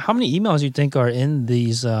 How many emails do you think are in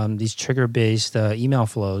these trigger-based email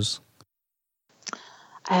flows?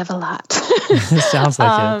 I have a lot. It sounds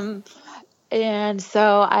like it. And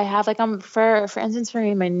so I have for instance, for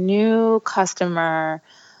me, my new customer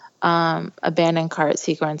abandoned cart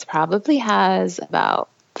sequence probably has about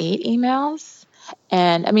 8 emails,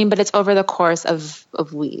 but it's over the course of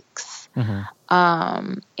weeks.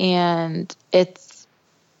 Mm-hmm. And it's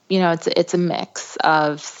a mix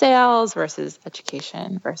of sales versus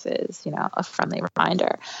education versus, a friendly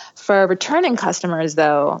reminder. For returning customers,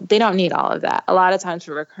 though, they don't need all of that. A lot of times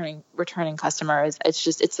for returning customers, I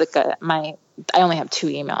only have 2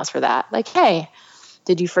 emails for that. Like, hey,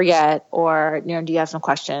 did you forget? Or, do you have some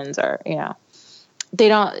questions? Or,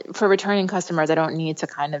 for returning customers, I don't need to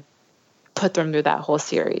kind of put them through that whole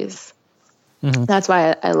series. Mm-hmm. That's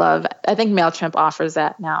why I think MailChimp offers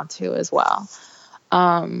that now too as well.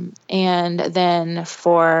 And then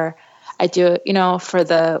for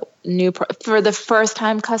the first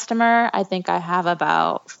time customer, I think I have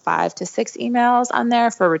about 5 to 6 emails on there.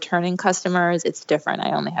 For returning customers, it's different.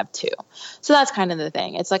 I only have 2. So that's kind of the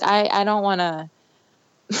thing. It's like, I don't want to,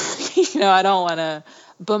 I don't want to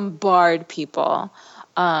bombard people.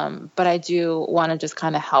 But I do want to just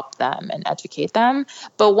kind of help them and educate them.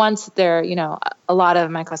 But once they're, a lot of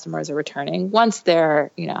my customers are returning. Once they're,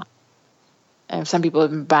 and some people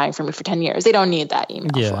have been buying from me for 10 years. They don't need that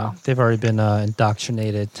email flow. They've already been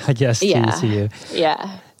indoctrinated, I guess, to you.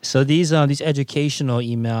 Yeah. So these educational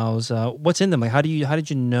emails, what's in them? Like, how did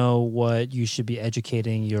you know what you should be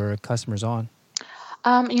educating your customers on?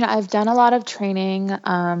 I've done a lot of training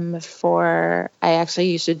I actually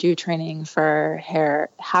used to do training for hair,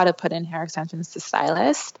 how to put in hair extensions to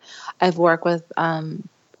stylists. I've worked with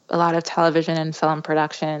a lot of television and film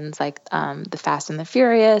productions like The Fast and the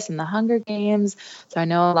Furious and The Hunger Games. So I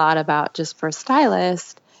know a lot about just for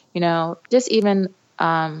stylists, just even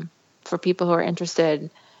for people who are interested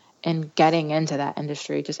in getting into that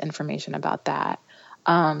industry, just information about that.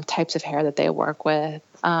 Types of hair that they work with.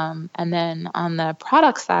 And then on the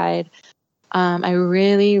product side, I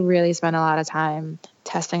really, really spend a lot of time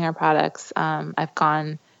testing our products. I've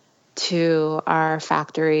gone to our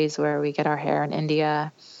factories where we get our hair in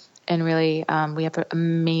India, and really we have an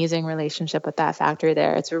amazing relationship with that factory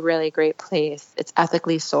there. It's a really great place. It's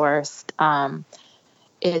ethically sourced.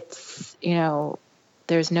 It's,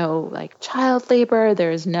 there's no like child labor.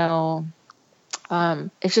 There's no,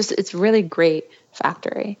 it's really great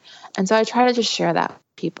factory. And so I try to just share that with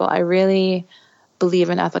people. I really believe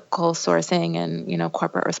in ethical sourcing and,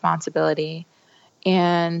 corporate responsibility.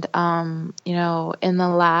 And, in the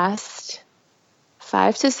last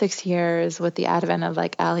 5 to 6 years with the advent of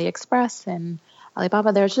like AliExpress and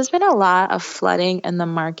Alibaba, there's just been a lot of flooding in the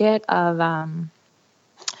market of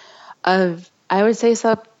I would say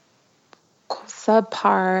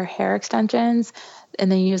subpar hair extensions.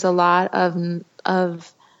 And they use a lot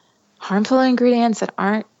of harmful ingredients that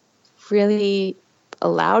aren't really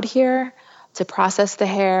allowed here to process the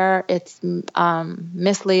hair. It's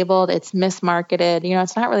mislabeled, it's mismarketed.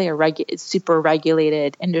 It's not really it's super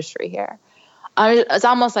regulated industry here. It's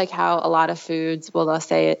almost like how a lot of foods they'll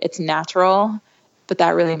say it's natural, but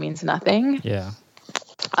that really means nothing. Yeah.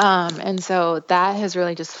 And so that has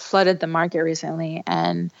really just flooded the market recently.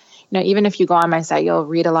 And even if you go on my site, you'll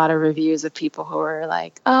read a lot of reviews of people who are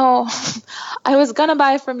like, oh, I was going to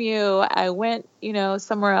buy from you. I went,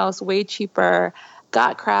 somewhere else way cheaper,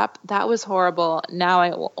 got crap. That was horrible. Now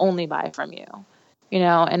I will only buy from you,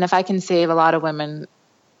 and if I can save a lot of women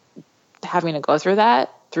having to go through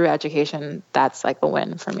that through education, that's like a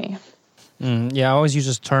win for me. Yeah, I always use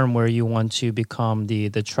this term where you want to become the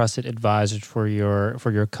trusted advisor for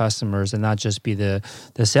your customers, and not just be the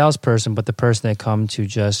salesperson, but the person they come to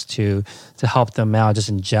just to help them out, just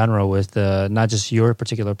in general with not just your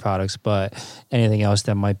particular products, but anything else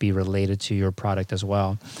that might be related to your product as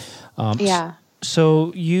well. Yeah.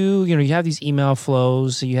 So you have these email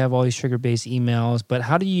flows, so you have all these trigger-based emails, but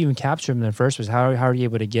how do you even capture them in the first place? How are you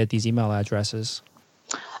able to get these email addresses?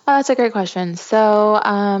 That's a great question. So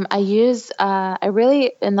I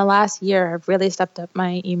really, in the last year, have really stepped up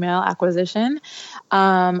my email acquisition.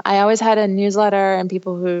 I always had a newsletter and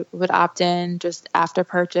people who would opt in just after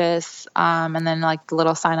purchase, and then like the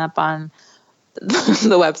little sign up on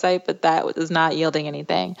the website, but that is not yielding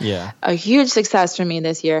anything. Yeah. A huge success for me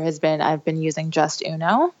this year has been I've been using Just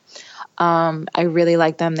Uno. I really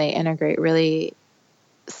like them. They integrate really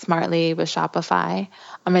smartly with Shopify.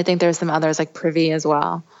 I think there's some others like Privy as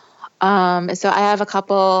well. So I have a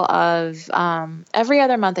couple of every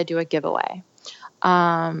other month I do a giveaway.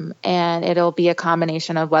 And it'll be a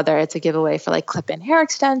combination of whether it's a giveaway for like clip-in hair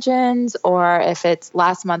extensions, or if it's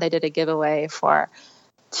last month I did a giveaway for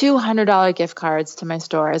 $200 gift cards to my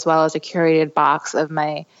store, as well as a curated box of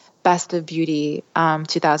my Best of Beauty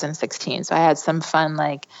 2016. So I had some fun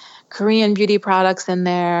like Korean beauty products in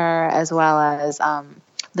there, as well as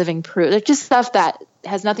living proof. It's just stuff that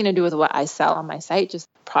has nothing to do with what I sell on my site, just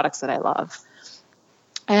products that I love.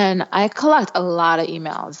 And I collect a lot of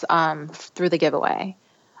emails through the giveaway.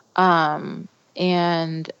 And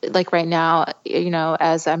like right now,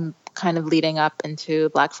 as I'm kind of leading up into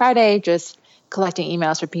Black Friday, just collecting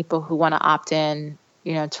emails for people who want to opt in,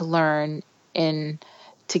 to learn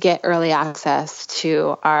to get early access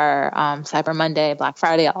to our Cyber Monday, Black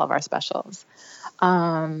Friday, all of our specials.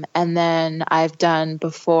 And then I've done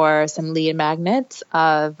before some lead magnets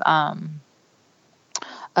of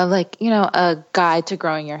like, a guide to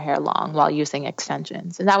growing your hair long while using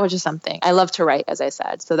extensions. And that was just something I love to write, as I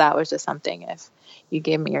said. So that was just something, if you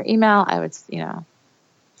gave me your email, I would,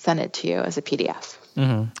 send it to you as a PDF.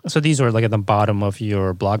 Mm-hmm. So these are like at the bottom of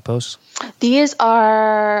your blog posts? These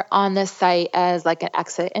are on the site as like an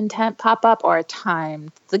exit intent pop-up or a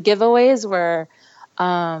timed. The giveaways were,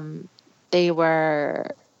 they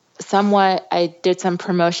were somewhat, I did some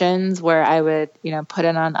promotions where I would, put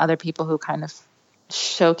it on other people who kind of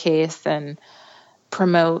showcase and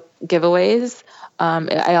promote giveaways.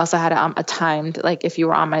 I also had a timed, like if you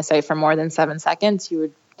were on my site for more than 7 seconds, you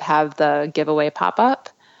would have the giveaway pop up.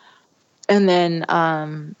 And then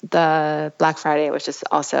the Black Friday was just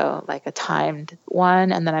also like a timed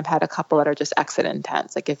one. And then I've had a couple that are just exit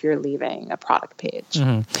intents, like if you're leaving a product page.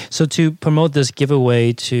 Mm-hmm. So to promote this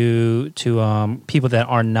giveaway to people that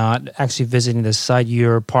are not actually visiting the site,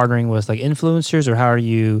 you're partnering with like influencers, or how are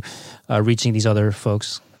you reaching these other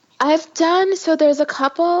folks? So there's a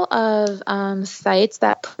couple of sites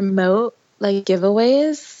that promote like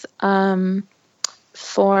giveaways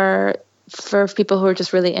for people who are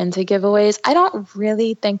just really into giveaways. I don't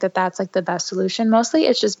really think that that's like the best solution. Mostly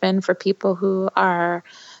it's just been for people who are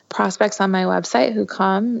prospects on my website who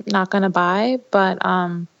come, not going to buy, but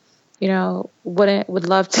would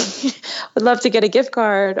love to get a gift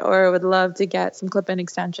card or would love to get some clip-in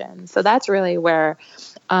extensions. So that's really where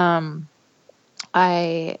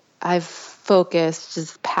I've focused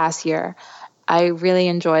this past year. I really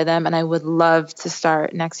enjoy them, and I would love to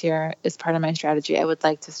start next year as part of my strategy. I would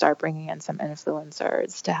like to start bringing in some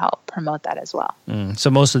influencers to help promote that as well. So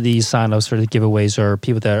most of these signups for the giveaways are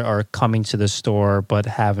people that are coming to the store but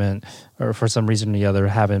haven't, or for some reason or the other,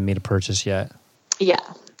 haven't made a purchase yet. Yeah.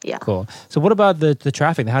 Cool. So what about the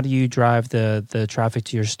traffic? How do you drive the traffic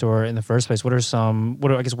to your store in the first place? What is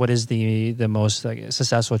the most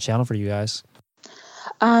successful channel for you guys?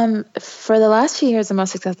 For the last few years, the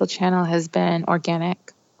most successful channel has been organic.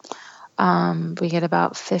 We get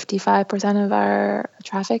about 55% of our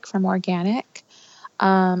traffic from organic,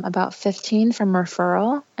 about 15% from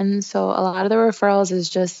referral. And so a lot of the referrals is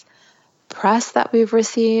just press that we've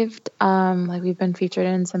received. Like we've been featured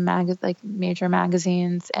in some major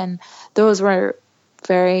magazines, and those were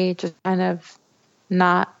very just kind of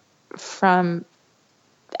not from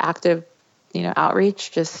active,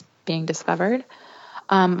 outreach, just being discovered.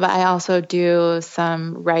 But I also do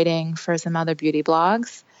some writing for some other beauty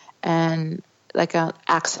blogs and like a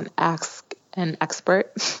Ask an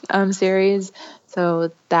Expert series.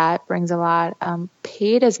 So that brings a lot.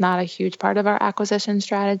 Paid is not a huge part of our acquisition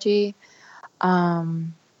strategy. But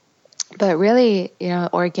really,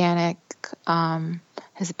 organic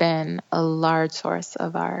has been a large source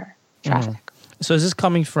of our traffic. So is this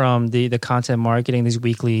coming from the content marketing, these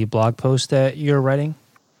weekly blog posts that you're writing?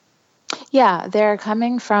 Yeah, they're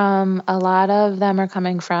coming from, a lot of them are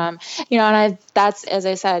coming from, that's, as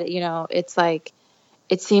I said, it's like,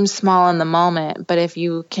 it seems small in the moment, but if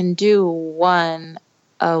you can do one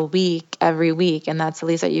a week, every week, and that's the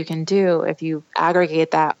least that you can do, if you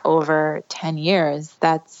aggregate that over 10 years,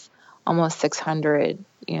 that's almost 600,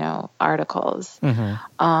 articles,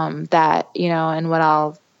 that, and what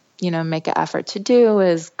I'll, make an effort to do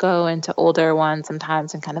is go into older ones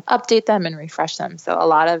sometimes and kind of update them and refresh them. So a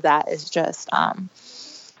lot of that is just,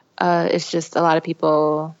 it's just a lot of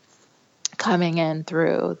people coming in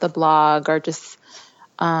through the blog or just,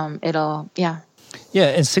 Yeah,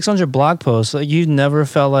 and 600 blog posts. You never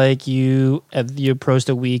felt like you approached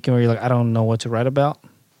a week and where you're like, I don't know what to write about?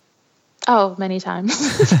 Oh, many times.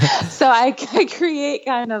 So I create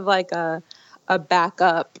kind of like a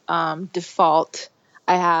backup default.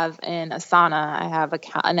 I have in Asana, I have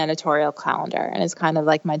an editorial calendar, and it's kind of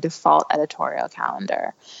like my default editorial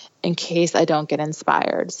calendar in case I don't get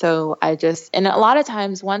inspired. So and a lot of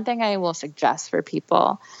times, one thing I will suggest for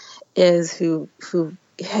people is who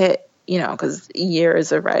hit, because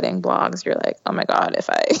years of writing blogs, you're like, oh my God, if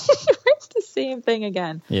I write the same thing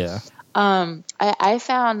again. Yeah. I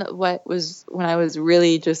found when I was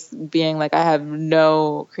really just being like, I have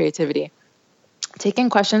no creativity, taking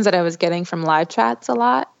questions that I was getting from live chats a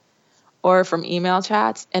lot or from email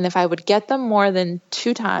chats. And if I would get them more than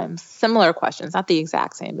 2 times, similar questions, not the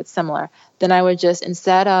exact same, but similar, then I would just,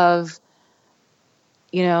 instead of,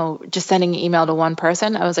 just sending an email to one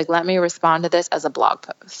person, I was like, let me respond to this as a blog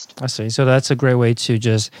post. I see. So that's a great way to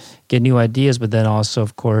just get new ideas, but then also,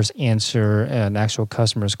 of course, answer an actual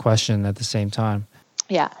customer's question at the same time.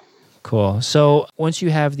 Yeah. Cool. So once you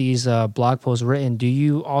have these blog posts written, do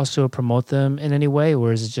you also promote them in any way,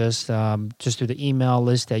 or is it just through the email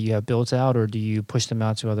list that you have built out, or do you push them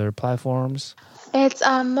out to other platforms? It's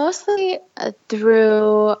mostly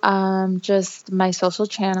through just my social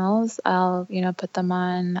channels. I'll, put them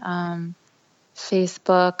on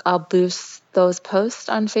Facebook. I'll boost those posts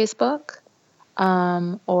on Facebook.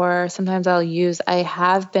 Or sometimes I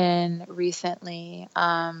have been recently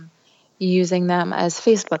using them as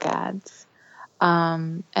Facebook ads.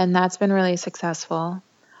 And that's been really successful.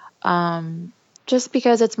 Just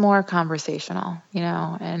because it's more conversational,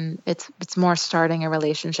 and it's more starting a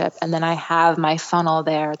relationship. And then I have my funnel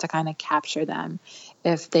there to kind of capture them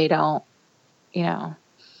if they don't,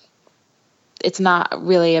 it's not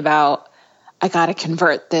really about, I got to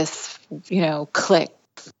convert this, click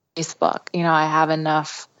Facebook. I have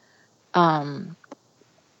enough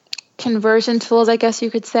conversion tools, I guess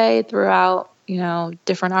you could say, throughout,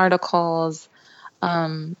 different articles,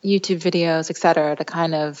 YouTube videos, et cetera, to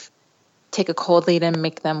kind of take a cold lead and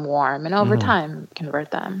make them warm, and over time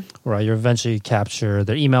convert them. Right. You eventually capture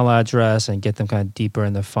their email address and get them kind of deeper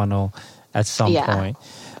in the funnel at some point.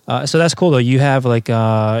 So that's cool though. You have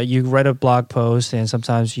you write a blog post and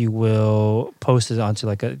sometimes you will post it onto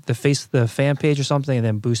the fan page or something and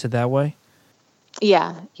then boost it that way.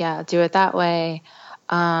 Yeah. Do it that way.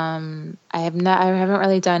 I haven't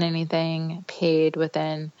really done anything paid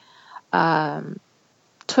within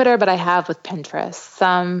Twitter, but I have with Pinterest.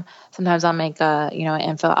 Sometimes I'll make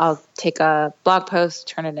I'll take a blog post,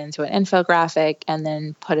 turn it into an infographic, and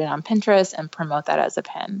then put it on Pinterest and promote that as a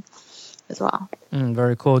pin as well.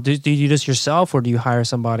 Very cool. Do you do this yourself or do you hire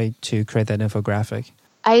somebody to create that infographic?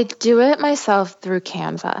 I do it myself through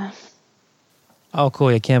Canva. Oh,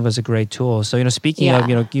 cool. Yeah, Canva is a great tool. So, speaking of,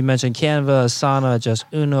 you mentioned Canva, Asana, Just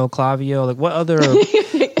Uno, Klaviyo. Like what other,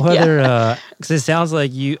 because it sounds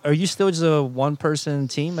like are you still just a one-person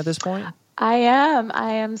team at this point? I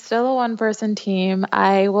am still a one-person team.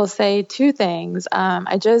 I will say two things.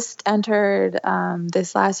 I just entered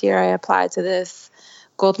this last year, I applied to this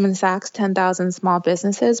Goldman Sachs 10,000 Small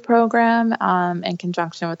Businesses program in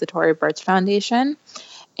conjunction with the Tory Burch Foundation.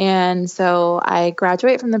 And so I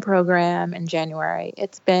graduate from the program in January.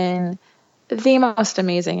 It's been the most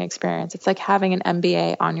amazing experience. It's like having an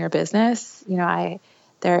MBA on your business.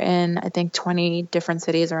 They're in, I think, 20 different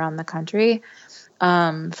cities around the country. You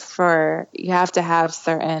have to have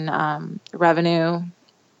certain revenue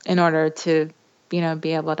in order to,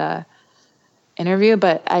 be able to interview.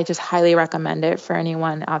 But I just highly recommend it for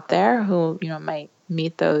anyone out there who, might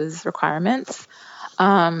meet those requirements.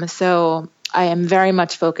 So I am very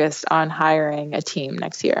much focused on hiring a team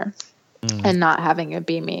next year and not having it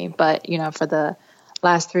be me. But, for the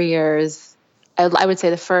last 3 years, I would say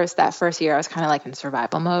that first year I was kind of like in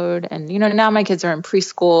survival mode. And, now my kids are in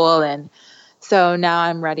preschool. And so now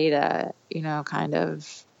I'm ready to, kind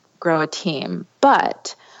of grow a team.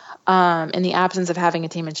 But in the absence of having a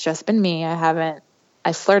team, it's just been me. I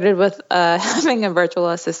flirted with having a virtual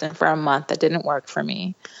assistant for a month. That didn't work for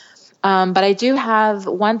me. But I do have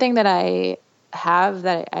one thing that I've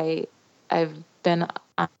been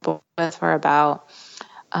on board with for about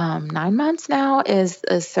 9 months now is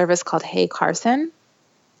a service called Hey Carson.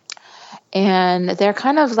 And they're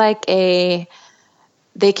kind of like they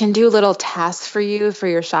can do little tasks for you for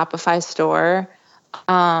your Shopify store.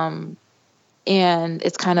 And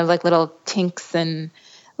it's kind of like little tinks and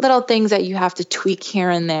little things that you have to tweak here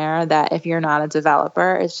and there that if you're not a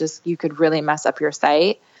developer, it's just, you could really mess up your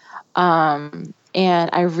site. And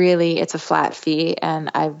it's a flat fee, and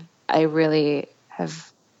I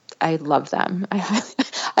love them. I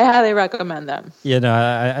highly recommend them.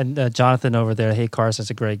 Jonathan over there, Hey Carson's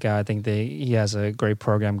a great guy. I think he has a great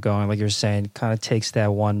program going. Like you're saying, kind of takes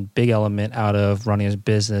that one big element out of running his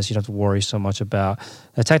business. You don't have to worry so much about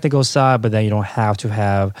the technical side, but then you don't have to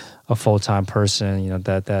have a full-time person,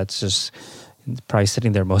 that's just probably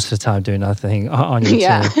sitting there most of the time doing nothing on your team.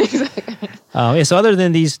 Exactly. So other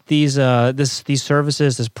than these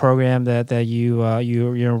services, this program that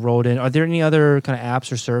you're enrolled in, are there any other kind of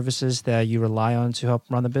apps or services that you rely on to help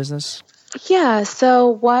run the business? Yeah. So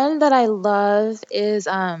one that I love is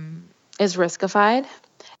Riskified.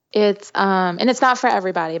 It's and it's not for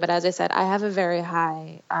everybody, but as I said, I have a very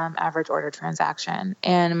high average order transaction,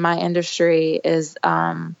 and my industry is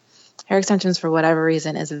hair extensions, for whatever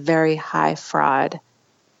reason, is a very high fraud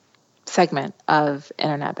segment of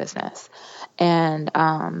internet business. And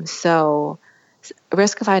so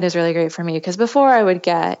Riskified is really great for me because before I would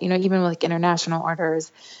get, even with like international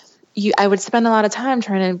orders, I would spend a lot of time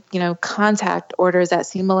trying to, contact orders that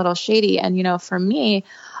seem a little shady. And, for me,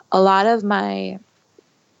 a lot of my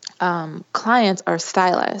clients are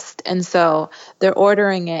stylists. And so they're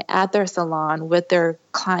ordering it at their salon with their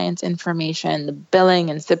client's information. The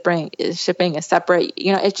billing and shipping is separate.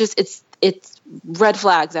 It's red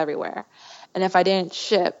flags everywhere. And if I didn't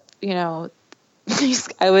ship, I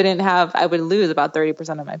would lose about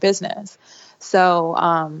 30% of my business. So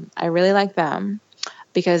I really like them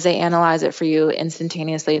because they analyze it for you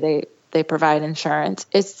instantaneously. They provide insurance.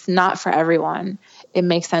 It's not for everyone. It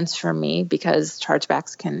makes sense for me because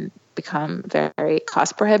chargebacks can become very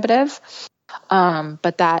cost prohibitive.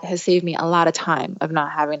 But that has saved me a lot of time of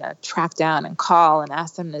not having to track down and call and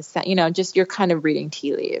ask them to send, just you're kind of reading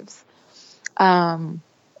tea leaves. I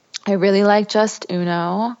really like Just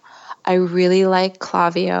Uno. I really like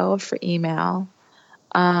Klaviyo for email.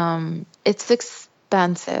 It's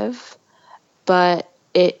expensive, but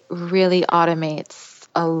it really automates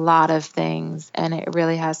a lot of things, and it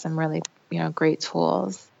really has some really, great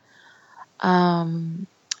tools. And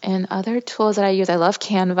other tools that I use, I love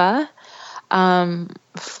Canva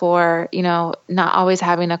for, not always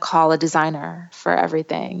having to call a designer for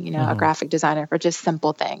everything, a graphic designer for just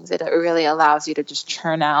simple things. It really allows you to just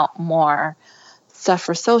churn out more stuff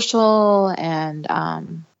for social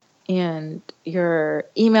and your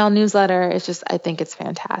email newsletter. It's just, I think it's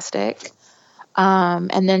fantastic.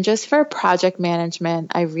 And then just for project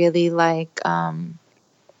management, I really like Asana.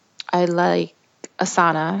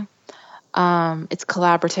 It's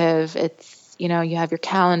collaborative. It's, you have your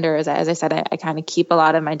calendars. As I said, I kind of keep a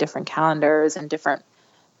lot of my different calendars and different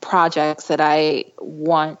projects that I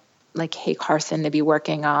want, like Hey Carson, to be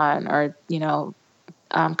working on, or,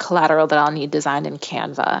 collateral that I'll need designed in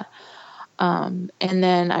Canva. And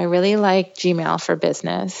then I really like Gmail for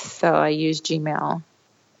business. So I use Gmail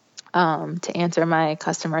to answer my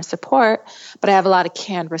customer support, but I have a lot of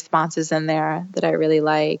canned responses in there that I really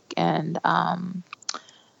like. And I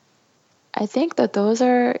think that those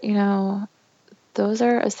are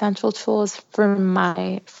essential tools for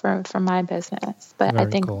my business. But Very I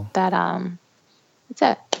think cool. that that's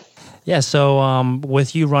it. Yeah. So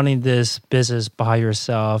with you running this business by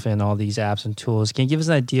yourself and all these apps and tools, can you give us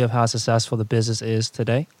an idea of how successful the business is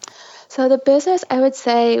today? So the business, I would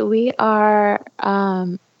say we are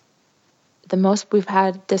the most we've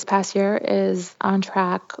had this past year is on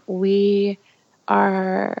track. We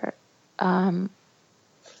are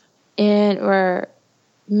we're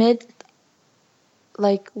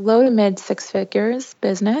low to mid six figures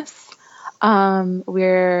business.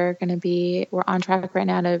 We're on track right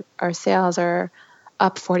now our sales are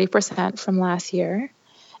up 40% from last year.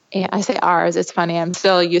 And I say ours, it's funny. I'm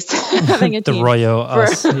still used to having a the team. royal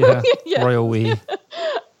us, yeah. Yeah. Royal we.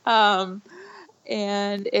 And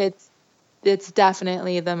it's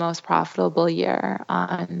definitely the most profitable year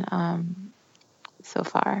on so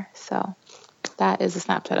far. So that is a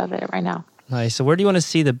snapshot of it right now. Nice. So where do you want to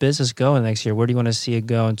see the business go next year? Where do you want to see it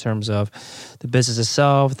go in terms of the business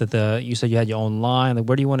itself? You said you had your own line. Like,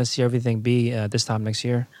 where do you want to see everything be this time next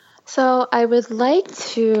year? So I would like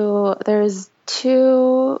to. There's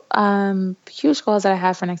two huge goals that I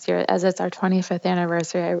have for next year, as it's our 25th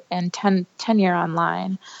anniversary and 10 year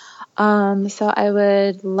online. So I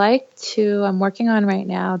would like to. I'm working on right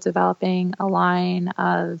now developing a line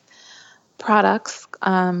of products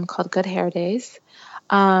called Good Hair Days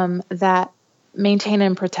that maintain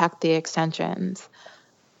and protect the extensions.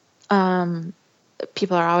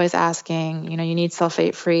 People are always asking, you need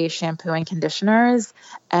sulfate-free shampoo and conditioners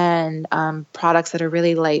and products that are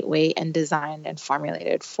really lightweight and designed and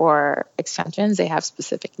formulated for extensions. They have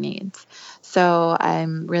specific needs. So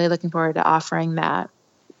I'm really looking forward to offering that.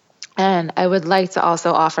 And I would like to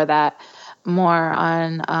also offer that more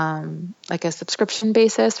on like a subscription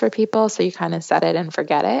basis for people. So you kind of set it and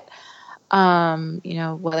forget it.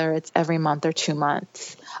 Whether it's every month or 2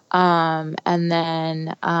 months. And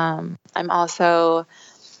then I'm also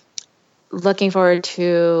looking forward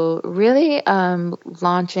to really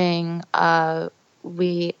launching.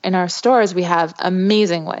 In our stores, we have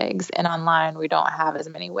amazing wigs, and online we don't have as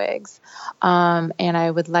many wigs. And I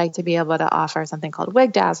would like to be able to offer something called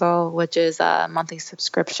Wig Dazzle, which is a monthly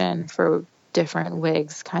subscription for different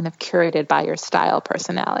wigs kind of curated by your style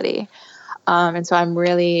personality. And so I'm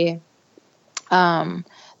really...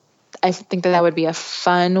 I think that would be a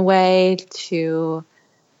fun way to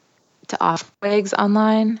offer wigs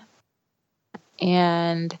online.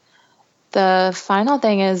 And the final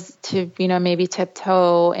thing is to, maybe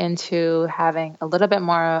tiptoe into having a little bit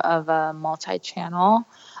more of a multi-channel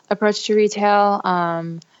approach to retail,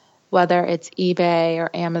 whether it's eBay or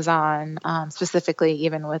Amazon, specifically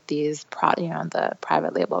even with these the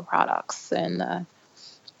private label products and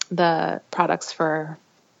the products for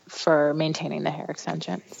maintaining the hair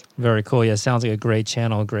extensions. Very cool. Yeah, sounds like a great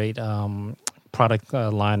channel, great product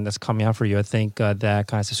line that's coming out for you. I think that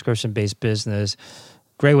kind of subscription-based business,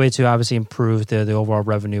 great way to obviously improve the overall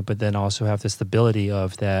revenue, but then also have the stability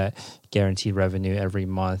of that guaranteed revenue every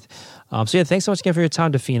month. Thanks so much again for your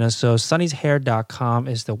time, Dafina. So sunnyshair.com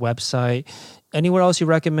is the website. Anywhere else you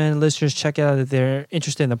recommend listeners check out if they're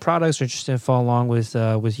interested in the products or interested in follow along with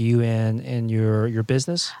you and your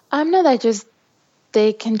business? No,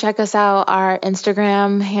 they can check us out. Our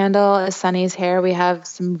Instagram handle is Sunny's Hair. We have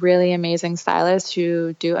some really amazing stylists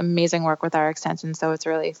who do amazing work with our extensions, so it's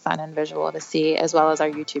really fun and visual to see, as well as our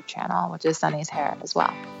YouTube channel, which is Sunny's Hair as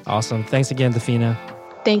well. Awesome. Thanks again, Dafina.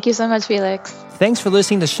 Thank you so much, Felix. Thanks for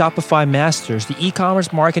listening to Shopify Masters, the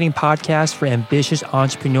e-commerce marketing podcast for ambitious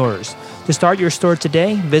entrepreneurs. To start your store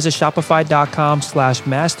today, visit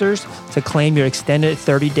shopify.com/masters to claim your extended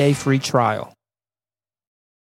 30-day free trial.